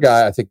there's another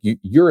guy I think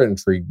you're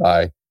intrigued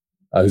by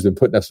who's been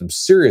putting up some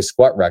serious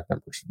squat rack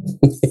numbers.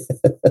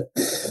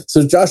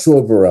 So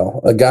Joshua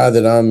Burrell, a guy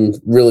that I'm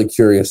really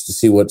curious to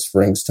see what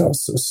Springs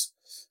tells us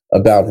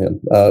about him.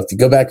 If you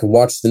go back and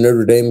watch the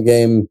Notre Dame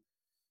game,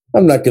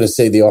 I'm not going to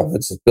say the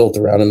offense is built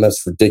around him.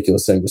 That's a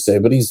ridiculous thing to say,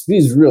 but he's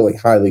really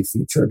highly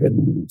featured,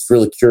 and it's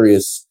really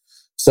curious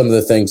some of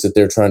the things that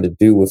they're trying to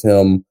do with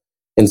him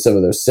in some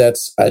of those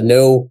sets. I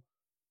know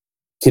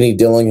Kenny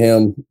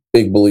Dillingham,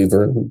 big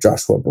believer in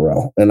Joshua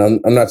Burrell, and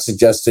I'm not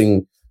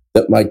suggesting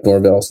that Mike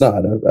Norvell's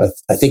not.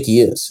 I think he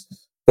is,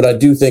 but I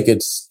do think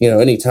it's,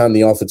 anytime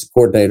the offensive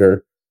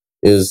coordinator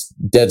is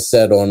dead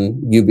set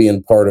on you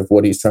being part of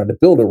what he's trying to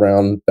build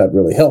around, that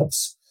really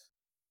helps.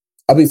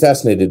 I'll be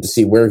fascinated to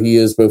see where he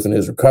is, both in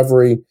his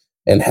recovery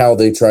and how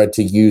they try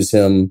to use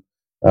him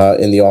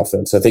in the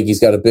offense. I think he's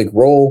got a big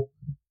role.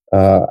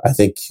 I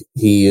think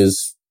he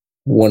is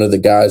one of the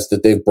guys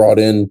that they've brought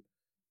in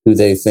who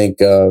they think,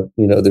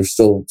 there's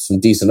still some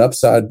decent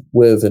upside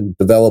with, and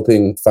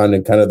developing,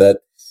 finding kind of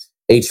that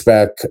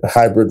H-back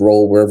hybrid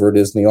role wherever it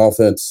is in the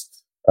offense.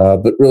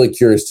 But really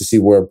curious to see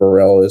where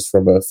Burrell is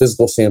from a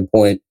physical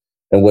standpoint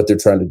and what they're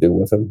trying to do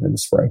with him in the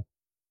spring.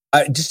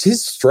 Just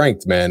his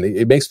strength, man.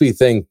 It makes me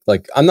think,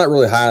 like, I'm not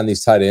really high on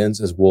these tight ends,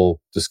 as we'll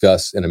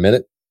discuss in a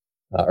minute,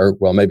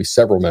 maybe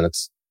several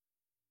minutes.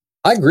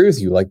 I agree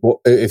with you. Like,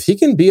 if he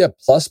can be a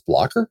plus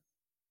blocker,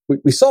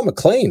 we saw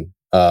McLean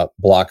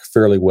block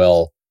fairly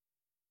well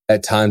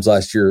at times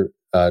last year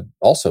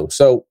also.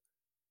 So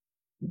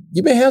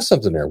you may have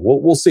something there.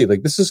 We'll see.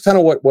 Like, this is kind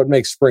of what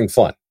makes spring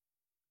fun.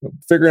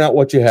 Figuring out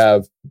what you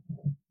have.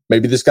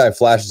 Maybe this guy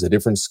flashes a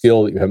different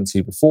skill that you haven't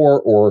seen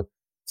before, or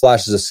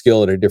flashes a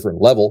skill at a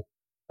different level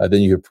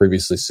than you have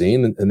previously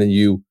seen. And then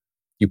you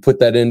put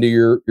that into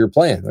your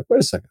plan. Like,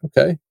 wait a second.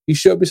 Okay. He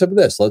showed me some of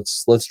this.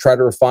 Let's try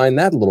to refine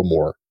that a little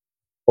more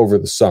over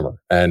the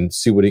summer and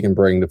see what he can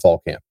bring to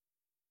fall camp.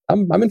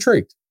 I'm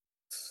intrigued.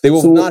 They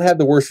will not have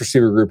the worst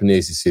receiver group in the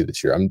ACC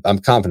this year. I'm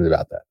confident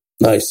about that.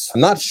 Nice.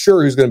 I'm not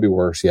sure who's going to be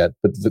worse yet,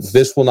 but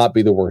this will not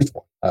be the worst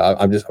one.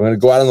 I'm going to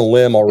go out on the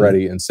limb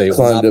already and say it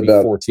will not be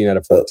 14 out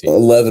of 14.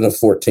 11 of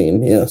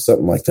 14. Yeah,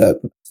 something like that.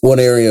 One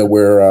area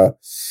where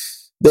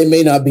they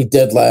may not be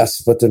dead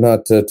last, but they're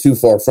not too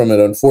far from it,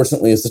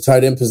 unfortunately, is the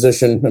tight end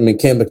position. I mean,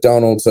 Cam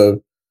McDonald's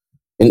an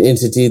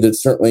entity that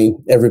certainly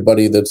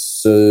everybody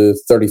that's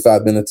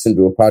 35 minutes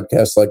into a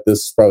podcast like this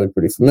is probably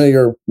pretty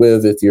familiar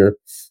with if you're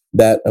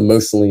that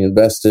emotionally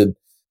invested.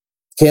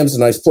 Cam's a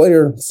nice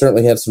player,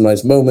 certainly had some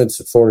nice moments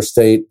at Florida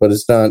State, but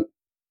it's not,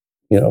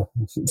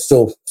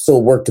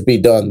 still work to be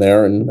done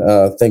there, and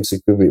things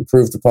that could be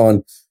improved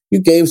upon. You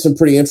gave some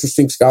pretty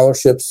interesting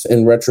scholarships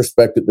in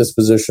retrospect at this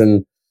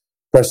position.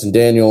 Preston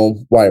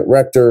Daniel, Wyatt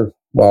Rector,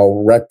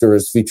 while Rector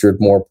is featured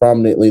more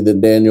prominently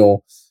than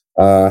Daniel,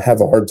 have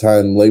a hard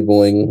time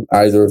labeling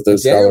either of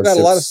those Daniel scholarships.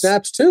 Got a lot of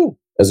snaps too.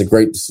 As a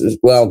great decision.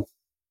 Well,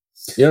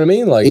 you know what I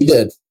mean? Like, he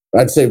did.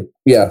 I'd say,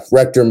 yeah,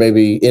 Rector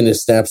maybe in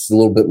his snaps a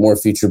little bit more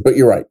featured, but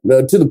you're right.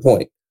 To the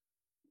point.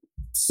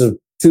 So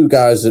two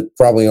guys that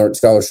probably aren't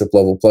scholarship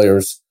level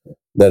players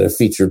that have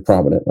featured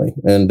prominently,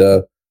 and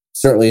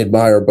certainly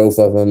admire both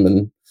of them.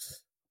 And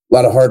a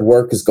lot of hard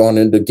work has gone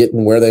into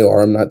getting where they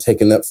are. I'm not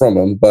taking that from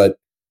them, but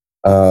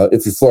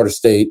if you're Florida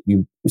State,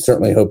 you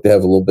certainly hope to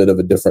have a little bit of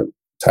a different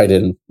tight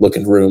end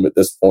looking room at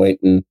this point.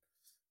 And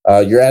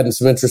you're adding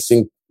some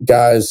interesting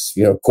guys,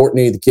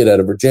 Courtney, the kid out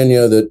of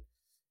Virginia that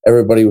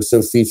everybody was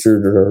so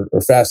featured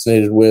or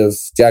fascinated with,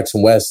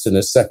 Jackson West in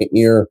his second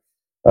year,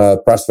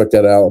 prospect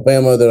out of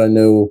Alabama that I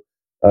know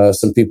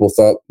some people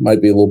thought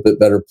might be a little bit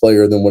better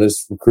player than what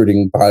his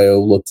recruiting bio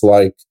looked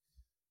like.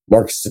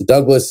 Marcus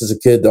Douglas is a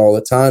kid all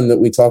the time that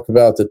we talk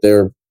about that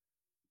they're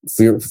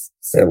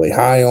fairly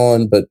high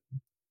on, but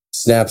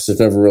snaps have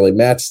never really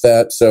matched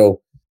that.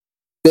 So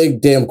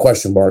big damn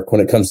question mark when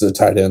it comes to the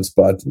tight ends,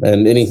 bud.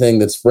 And anything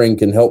that spring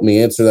can help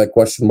me answer that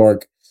question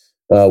mark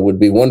would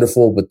be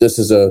wonderful. But this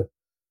is a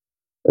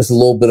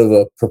little bit of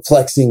a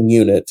perplexing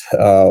unit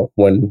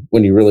when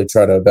you really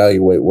try to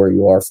evaluate where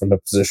you are from a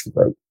position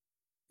group.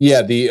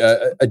 Yeah, the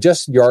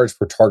adjusted yards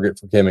per target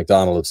for Cam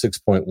McDonald of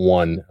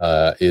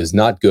 6.1 is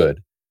not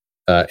good.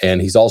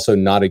 And he's also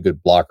not a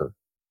good blocker.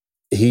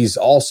 He's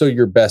also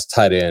your best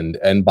tight end,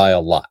 and by a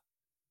lot.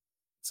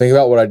 Think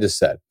about what I just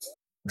said.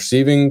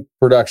 Receiving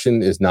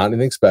production is not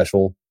anything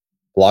special.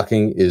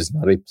 Blocking is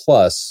not a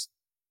plus.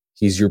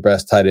 He's your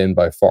best tight end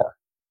by far.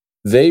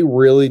 They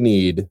really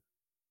need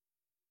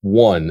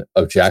one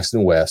of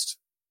Jackson West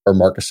or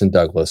Marcus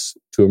Douglas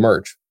to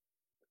emerge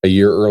a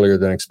year earlier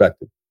than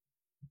expected,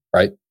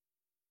 right?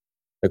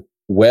 Like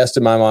West,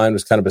 in my mind,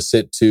 was kind of a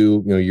sit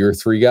to, year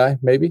 3 guy,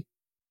 maybe.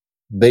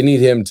 They need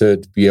him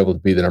to be able to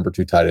be the number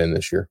 2 tight end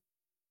this year,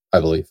 I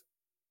believe.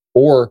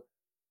 Or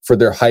for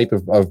their hype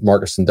of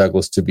Marcus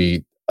Douglas to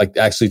be like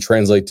actually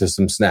translate to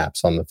some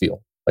snaps on the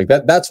field. Like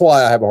that's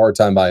why I have a hard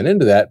time buying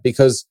into that,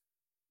 because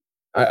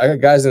I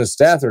got guys in the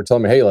staff that are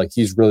telling me, hey, like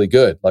he's really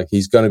good. Like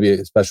he's going to be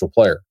a special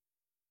player.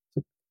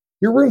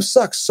 Your room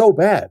sucks so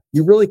bad.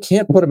 You really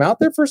can't put him out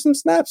there for some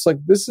snaps. Like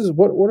this is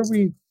what are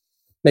we?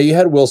 Now you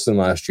had Wilson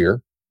last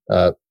year,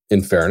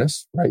 in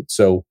fairness, right?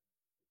 So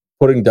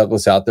putting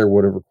Douglas out there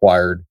would have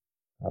required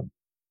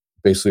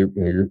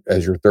basically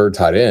as your third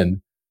tight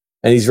end,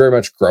 and he's very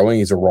much growing.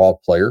 He's a raw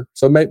player,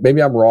 so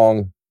maybe I'm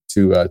wrong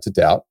to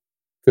doubt.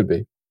 Could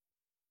be.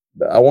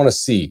 But I want to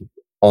see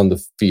on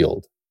the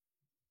field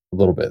a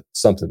little bit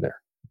something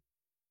there,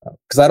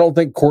 because I don't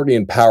think Courtney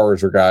and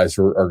Powers are guys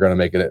who are going to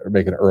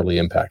make an early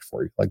impact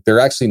for you. Like they're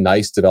actually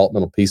nice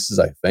developmental pieces,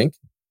 I think,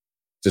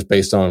 just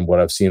based on what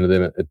I've seen of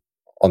them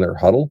on their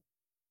huddle.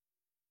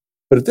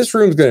 But if this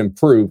room's going to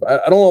improve, I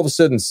don't all of a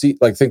sudden think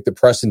that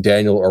Preston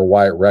Daniel or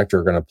Wyatt Rector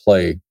are going to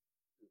play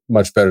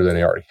much better than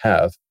they already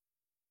have.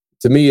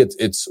 To me,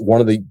 it's one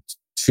of the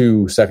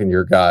 2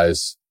 second-year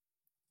guys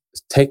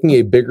taking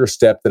a bigger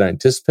step than I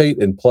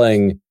anticipate and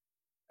playing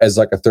as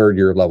like a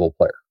third-year level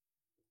player,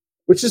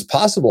 which is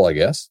possible, I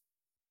guess.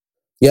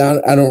 Yeah,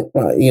 I don't,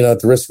 at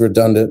the risk of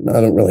redundant,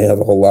 I don't really have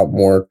a whole lot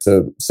more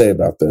to say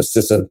about this.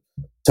 Just a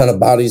ton of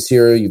bodies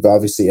here. You've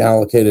obviously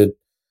allocated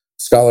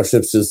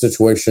scholarships to the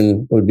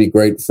situation. It would be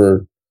great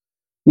for,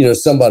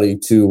 somebody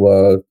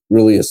to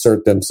really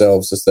assert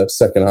themselves as that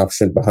second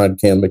option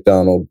behind Cam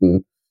McDonald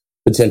and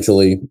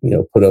potentially,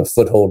 put a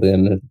foothold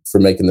in for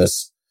making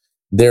this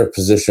their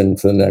position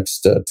for the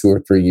next 2 or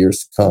 3 years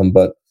to come.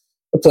 But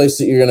a place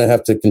that you're going to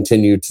have to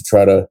continue to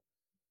try to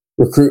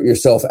recruit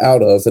yourself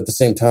out of. At the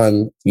same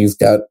time, you've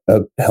got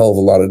a hell of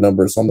a lot of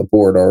numbers on the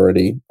board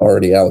already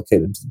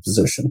allocated to the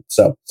position.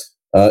 So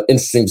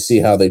interesting to see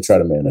how they try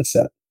to manage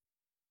that.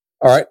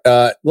 All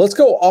right, let's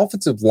go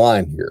offensive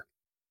line here.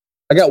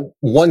 I got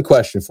one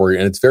question for you,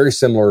 and it's very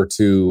similar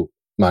to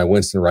my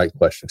Winston Wright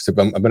question, except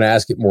I'm going to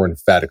ask it more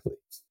emphatically.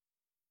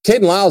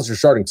 Caden Lyles is your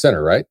starting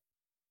center, right?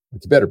 You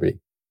better be.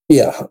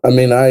 Yeah, I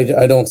mean,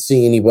 I don't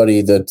see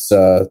anybody that's,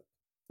 I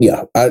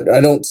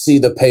don't see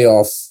the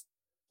payoff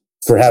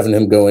for having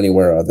him go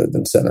anywhere other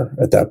than center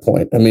at that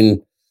point. I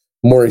mean,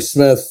 Maury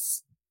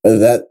Smith,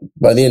 that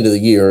by the end of the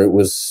year, it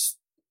was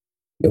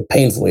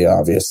painfully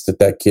obvious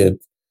that kid,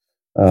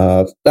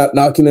 not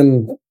knocking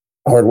him,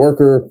 hard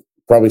worker,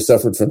 probably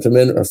suffered from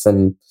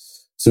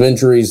some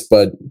injuries,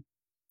 but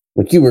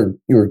like you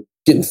were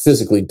getting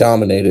physically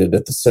dominated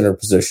at the center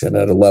position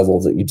at a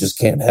level that you just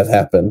can't have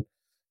happen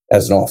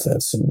as an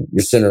offense. And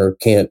your center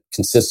can't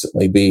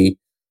consistently be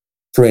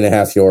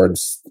 3.5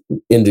 yards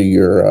into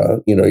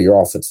your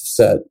offensive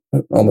set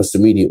almost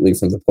immediately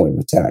from the point of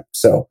attack.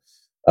 So,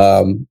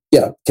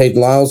 Caden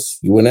Lyles,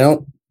 you went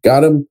out,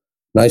 got him,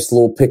 nice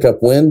little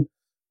pickup win.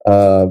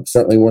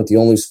 Certainly weren't the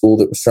only school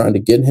that was trying to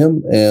get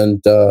him.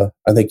 And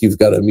I think you've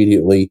got to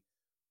immediately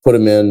put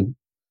him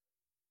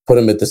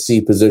at the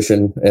C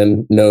position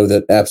and know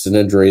that absent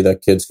injury,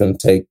 that kid's going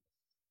to take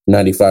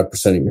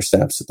 95% of your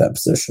snaps at that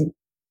position.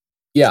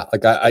 Yeah,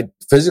 like I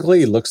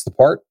physically, he looks the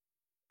part.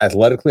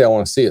 Athletically, I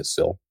want to see it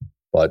still,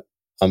 but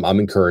I'm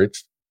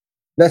encouraged.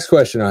 Next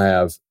question I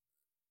have,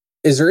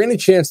 Is there any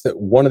chance that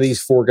one of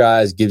these four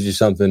guys gives you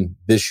something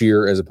this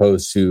year as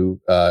opposed to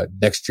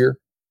next year?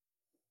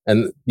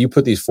 And you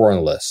put these four on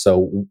the list.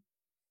 So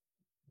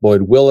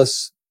Lloyd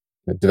Willis,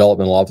 a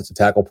developmental offensive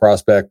tackle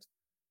prospect,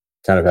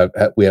 kind of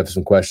we have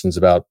some questions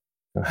about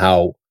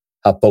how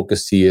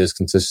focused he is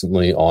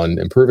consistently on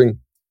improving.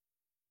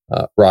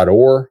 Rod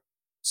Orr,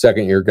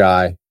 second-year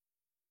guy,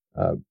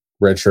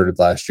 redshirted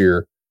last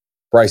year.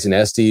 Bryson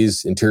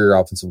Estes, interior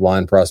offensive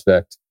line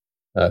prospect,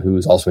 who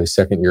is also a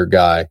second-year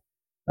guy.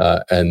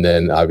 And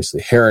then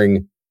obviously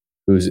Herring,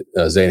 who's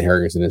Zane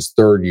Herring is in his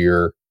third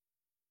year.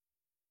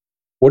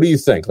 What do you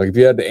think? Like, if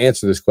you had to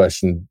answer this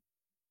question,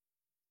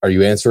 are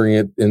you answering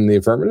it in the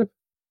affirmative?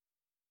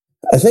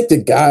 I think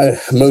the guy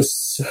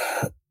most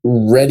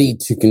ready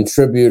to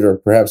contribute, or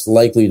perhaps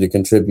likely to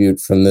contribute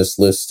from this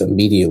list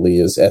immediately,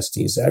 is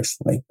Estes,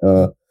 actually.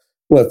 We'll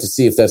have to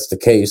see if that's the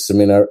case. I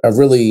mean, I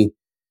really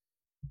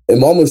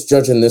am almost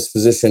judging this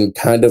position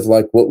kind of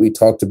like what we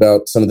talked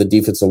about, some of the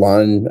defensive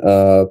line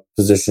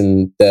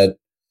position, that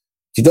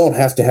you don't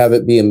have to have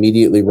it be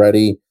immediately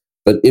ready.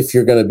 But if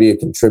you're going to be a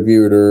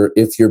contributor,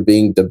 if you're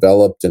being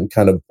developed and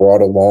kind of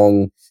brought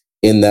along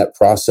in that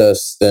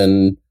process,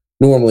 then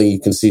normally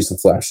you can see some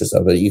flashes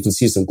of it. You can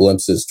see some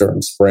glimpses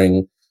during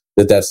spring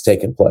that's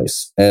taken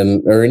place.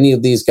 And are any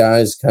of these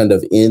guys kind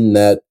of in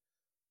that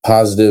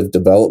positive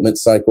development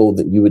cycle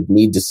that you would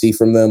need to see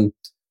from them?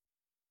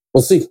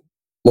 We'll see.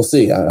 We'll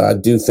see. I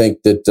do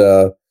think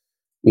that,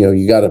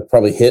 you got to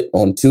probably hit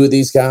on two of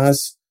these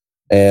guys.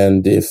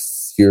 And if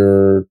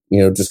you're,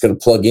 just going to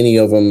plug any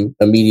of them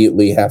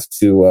immediately, have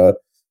to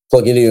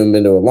plug any of them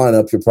into a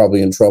lineup, you're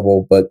probably in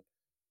trouble. But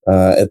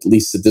at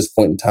least at this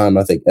point in time,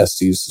 I think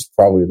Estes is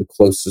probably the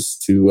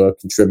closest to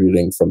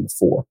contributing from the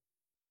four.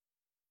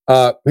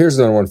 Here's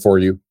another one for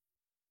you.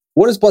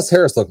 What does Bless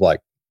Harris look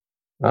like?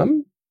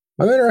 I'm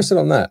interested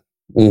on that.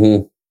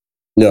 Mm-hmm.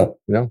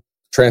 Yeah.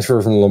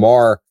 Transfer from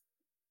Lamar,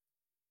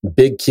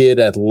 big kid,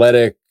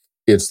 athletic.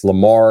 It's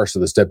Lamar, so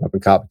the step up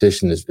in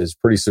competition is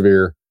pretty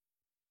severe.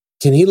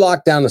 Can he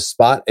lock down a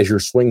spot as your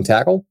swing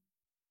tackle?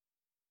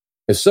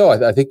 If so,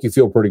 I think you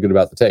feel pretty good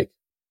about the take.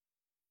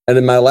 And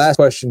then my last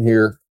question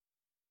here,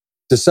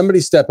 does somebody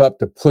step up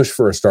to push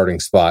for a starting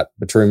spot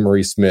between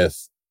Maurice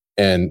Smith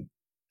and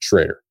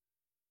Schrader?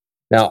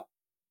 Now,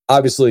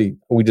 obviously,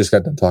 we just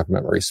got done talking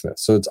about Maurice Smith,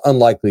 so it's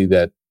unlikely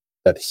that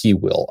he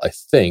will, I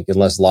think,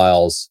 unless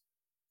Lyles...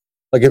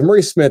 Like, if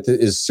Maurice Smith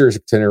is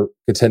seriously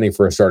contending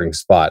for a starting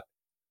spot,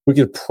 we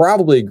could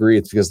probably agree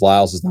it's because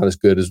Lyles is not as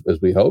good as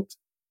we hoped,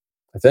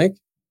 I think.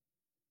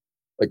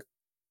 Like,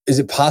 is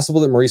it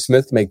possible that Maurice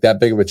Smith make that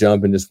big of a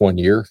jump in just 1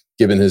 year,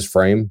 given his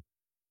frame?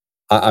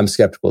 I'm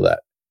skeptical of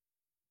that.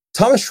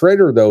 Thomas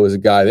Schrader, though, is a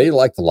guy they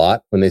liked a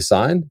lot when they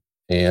signed,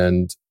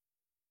 and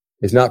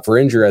if not for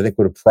injury, I think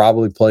would have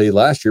probably played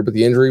last year, but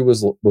the injury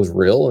was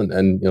real, and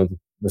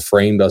the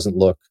frame doesn't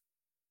look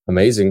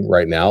amazing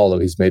right now, although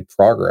he's made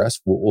progress.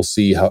 We'll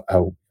see how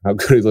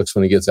good he looks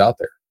when he gets out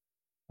there.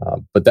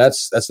 But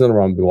that's another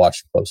one I'll be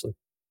watching closely.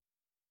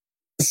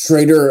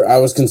 Schrader, I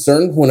was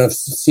concerned when I've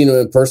seen him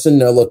in person.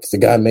 Now, look, the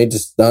guy may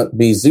just not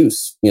be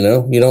Zeus. You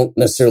don't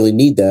necessarily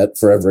need that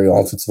for every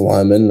offensive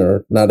lineman,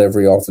 or not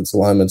every offensive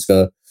lineman's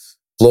going to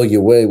blow you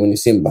away when you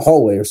see him in the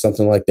hallway or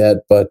something like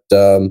that. But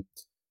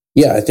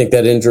I think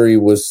that injury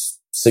was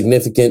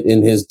significant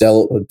in his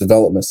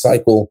development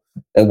cycle,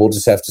 and we'll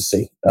just have to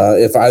see.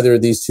 If either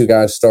of these two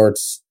guys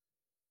starts,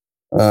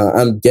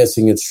 I'm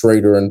guessing it's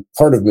Schrader, and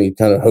part of me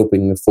kind of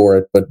hoping for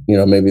it, but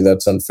maybe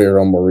that's unfair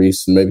on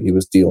Maurice, and maybe he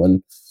was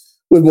dealing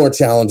with more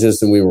challenges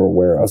than we were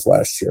aware of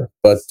last year.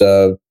 But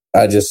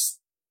I just,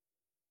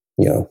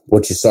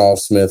 what you saw of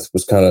Smith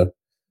was kind of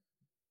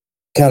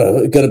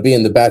going to be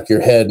in the back of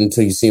your head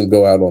until you see him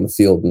go out on the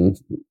field and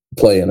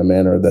play in a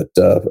manner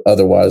that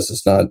otherwise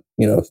is not,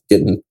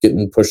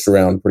 getting pushed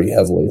around pretty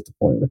heavily at the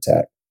point of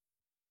attack.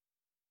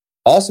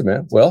 Awesome,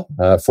 man. Well,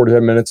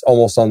 45 minutes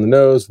almost on the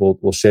nose.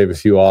 We'll shave a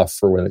few off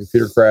for when the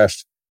computer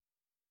crashed.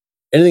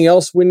 Anything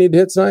else we need to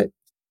hit tonight?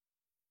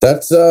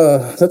 That's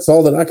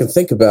all that I can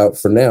think about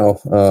for now.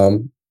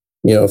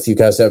 If you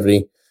guys have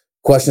any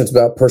questions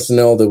about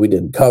personnel that we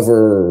didn't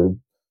cover, or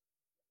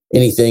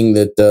anything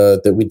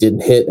that we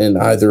didn't hit in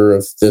either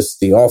of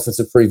the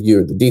offensive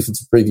preview or the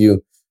defensive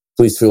preview,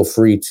 please feel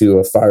free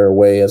to fire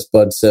away. As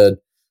Bud said,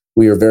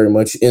 we are very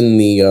much in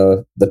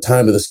the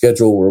time of the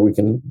schedule where we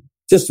can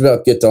just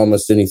about get to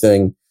almost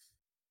anything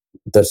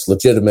that's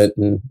legitimate.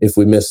 And if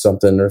we miss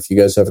something, or if you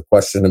guys have a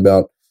question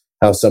about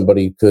how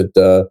somebody could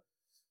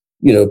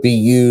be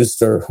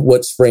used, or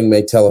what spring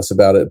may tell us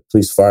about it,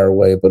 please fire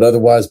away. But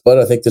otherwise, Bud,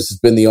 I think this has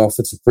been the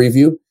offensive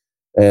preview,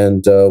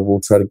 and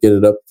we'll try to get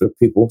it up to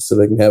people so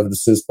they can have it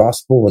as soon as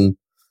possible, and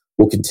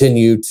we'll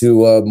continue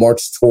to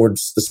march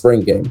towards the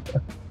spring game.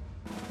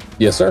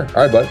 Yes, sir.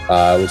 All right,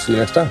 Bud. We'll see you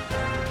next time.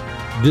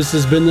 This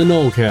has been the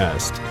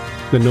Nolecast.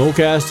 The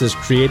Nolecast is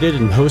created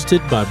and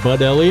hosted by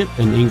Bud Elliott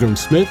and Ingram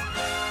Smith,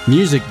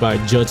 music by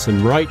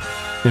Judson Wright,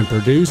 and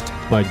produced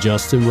by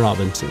Justin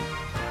Robinson.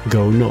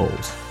 Go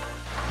Noles.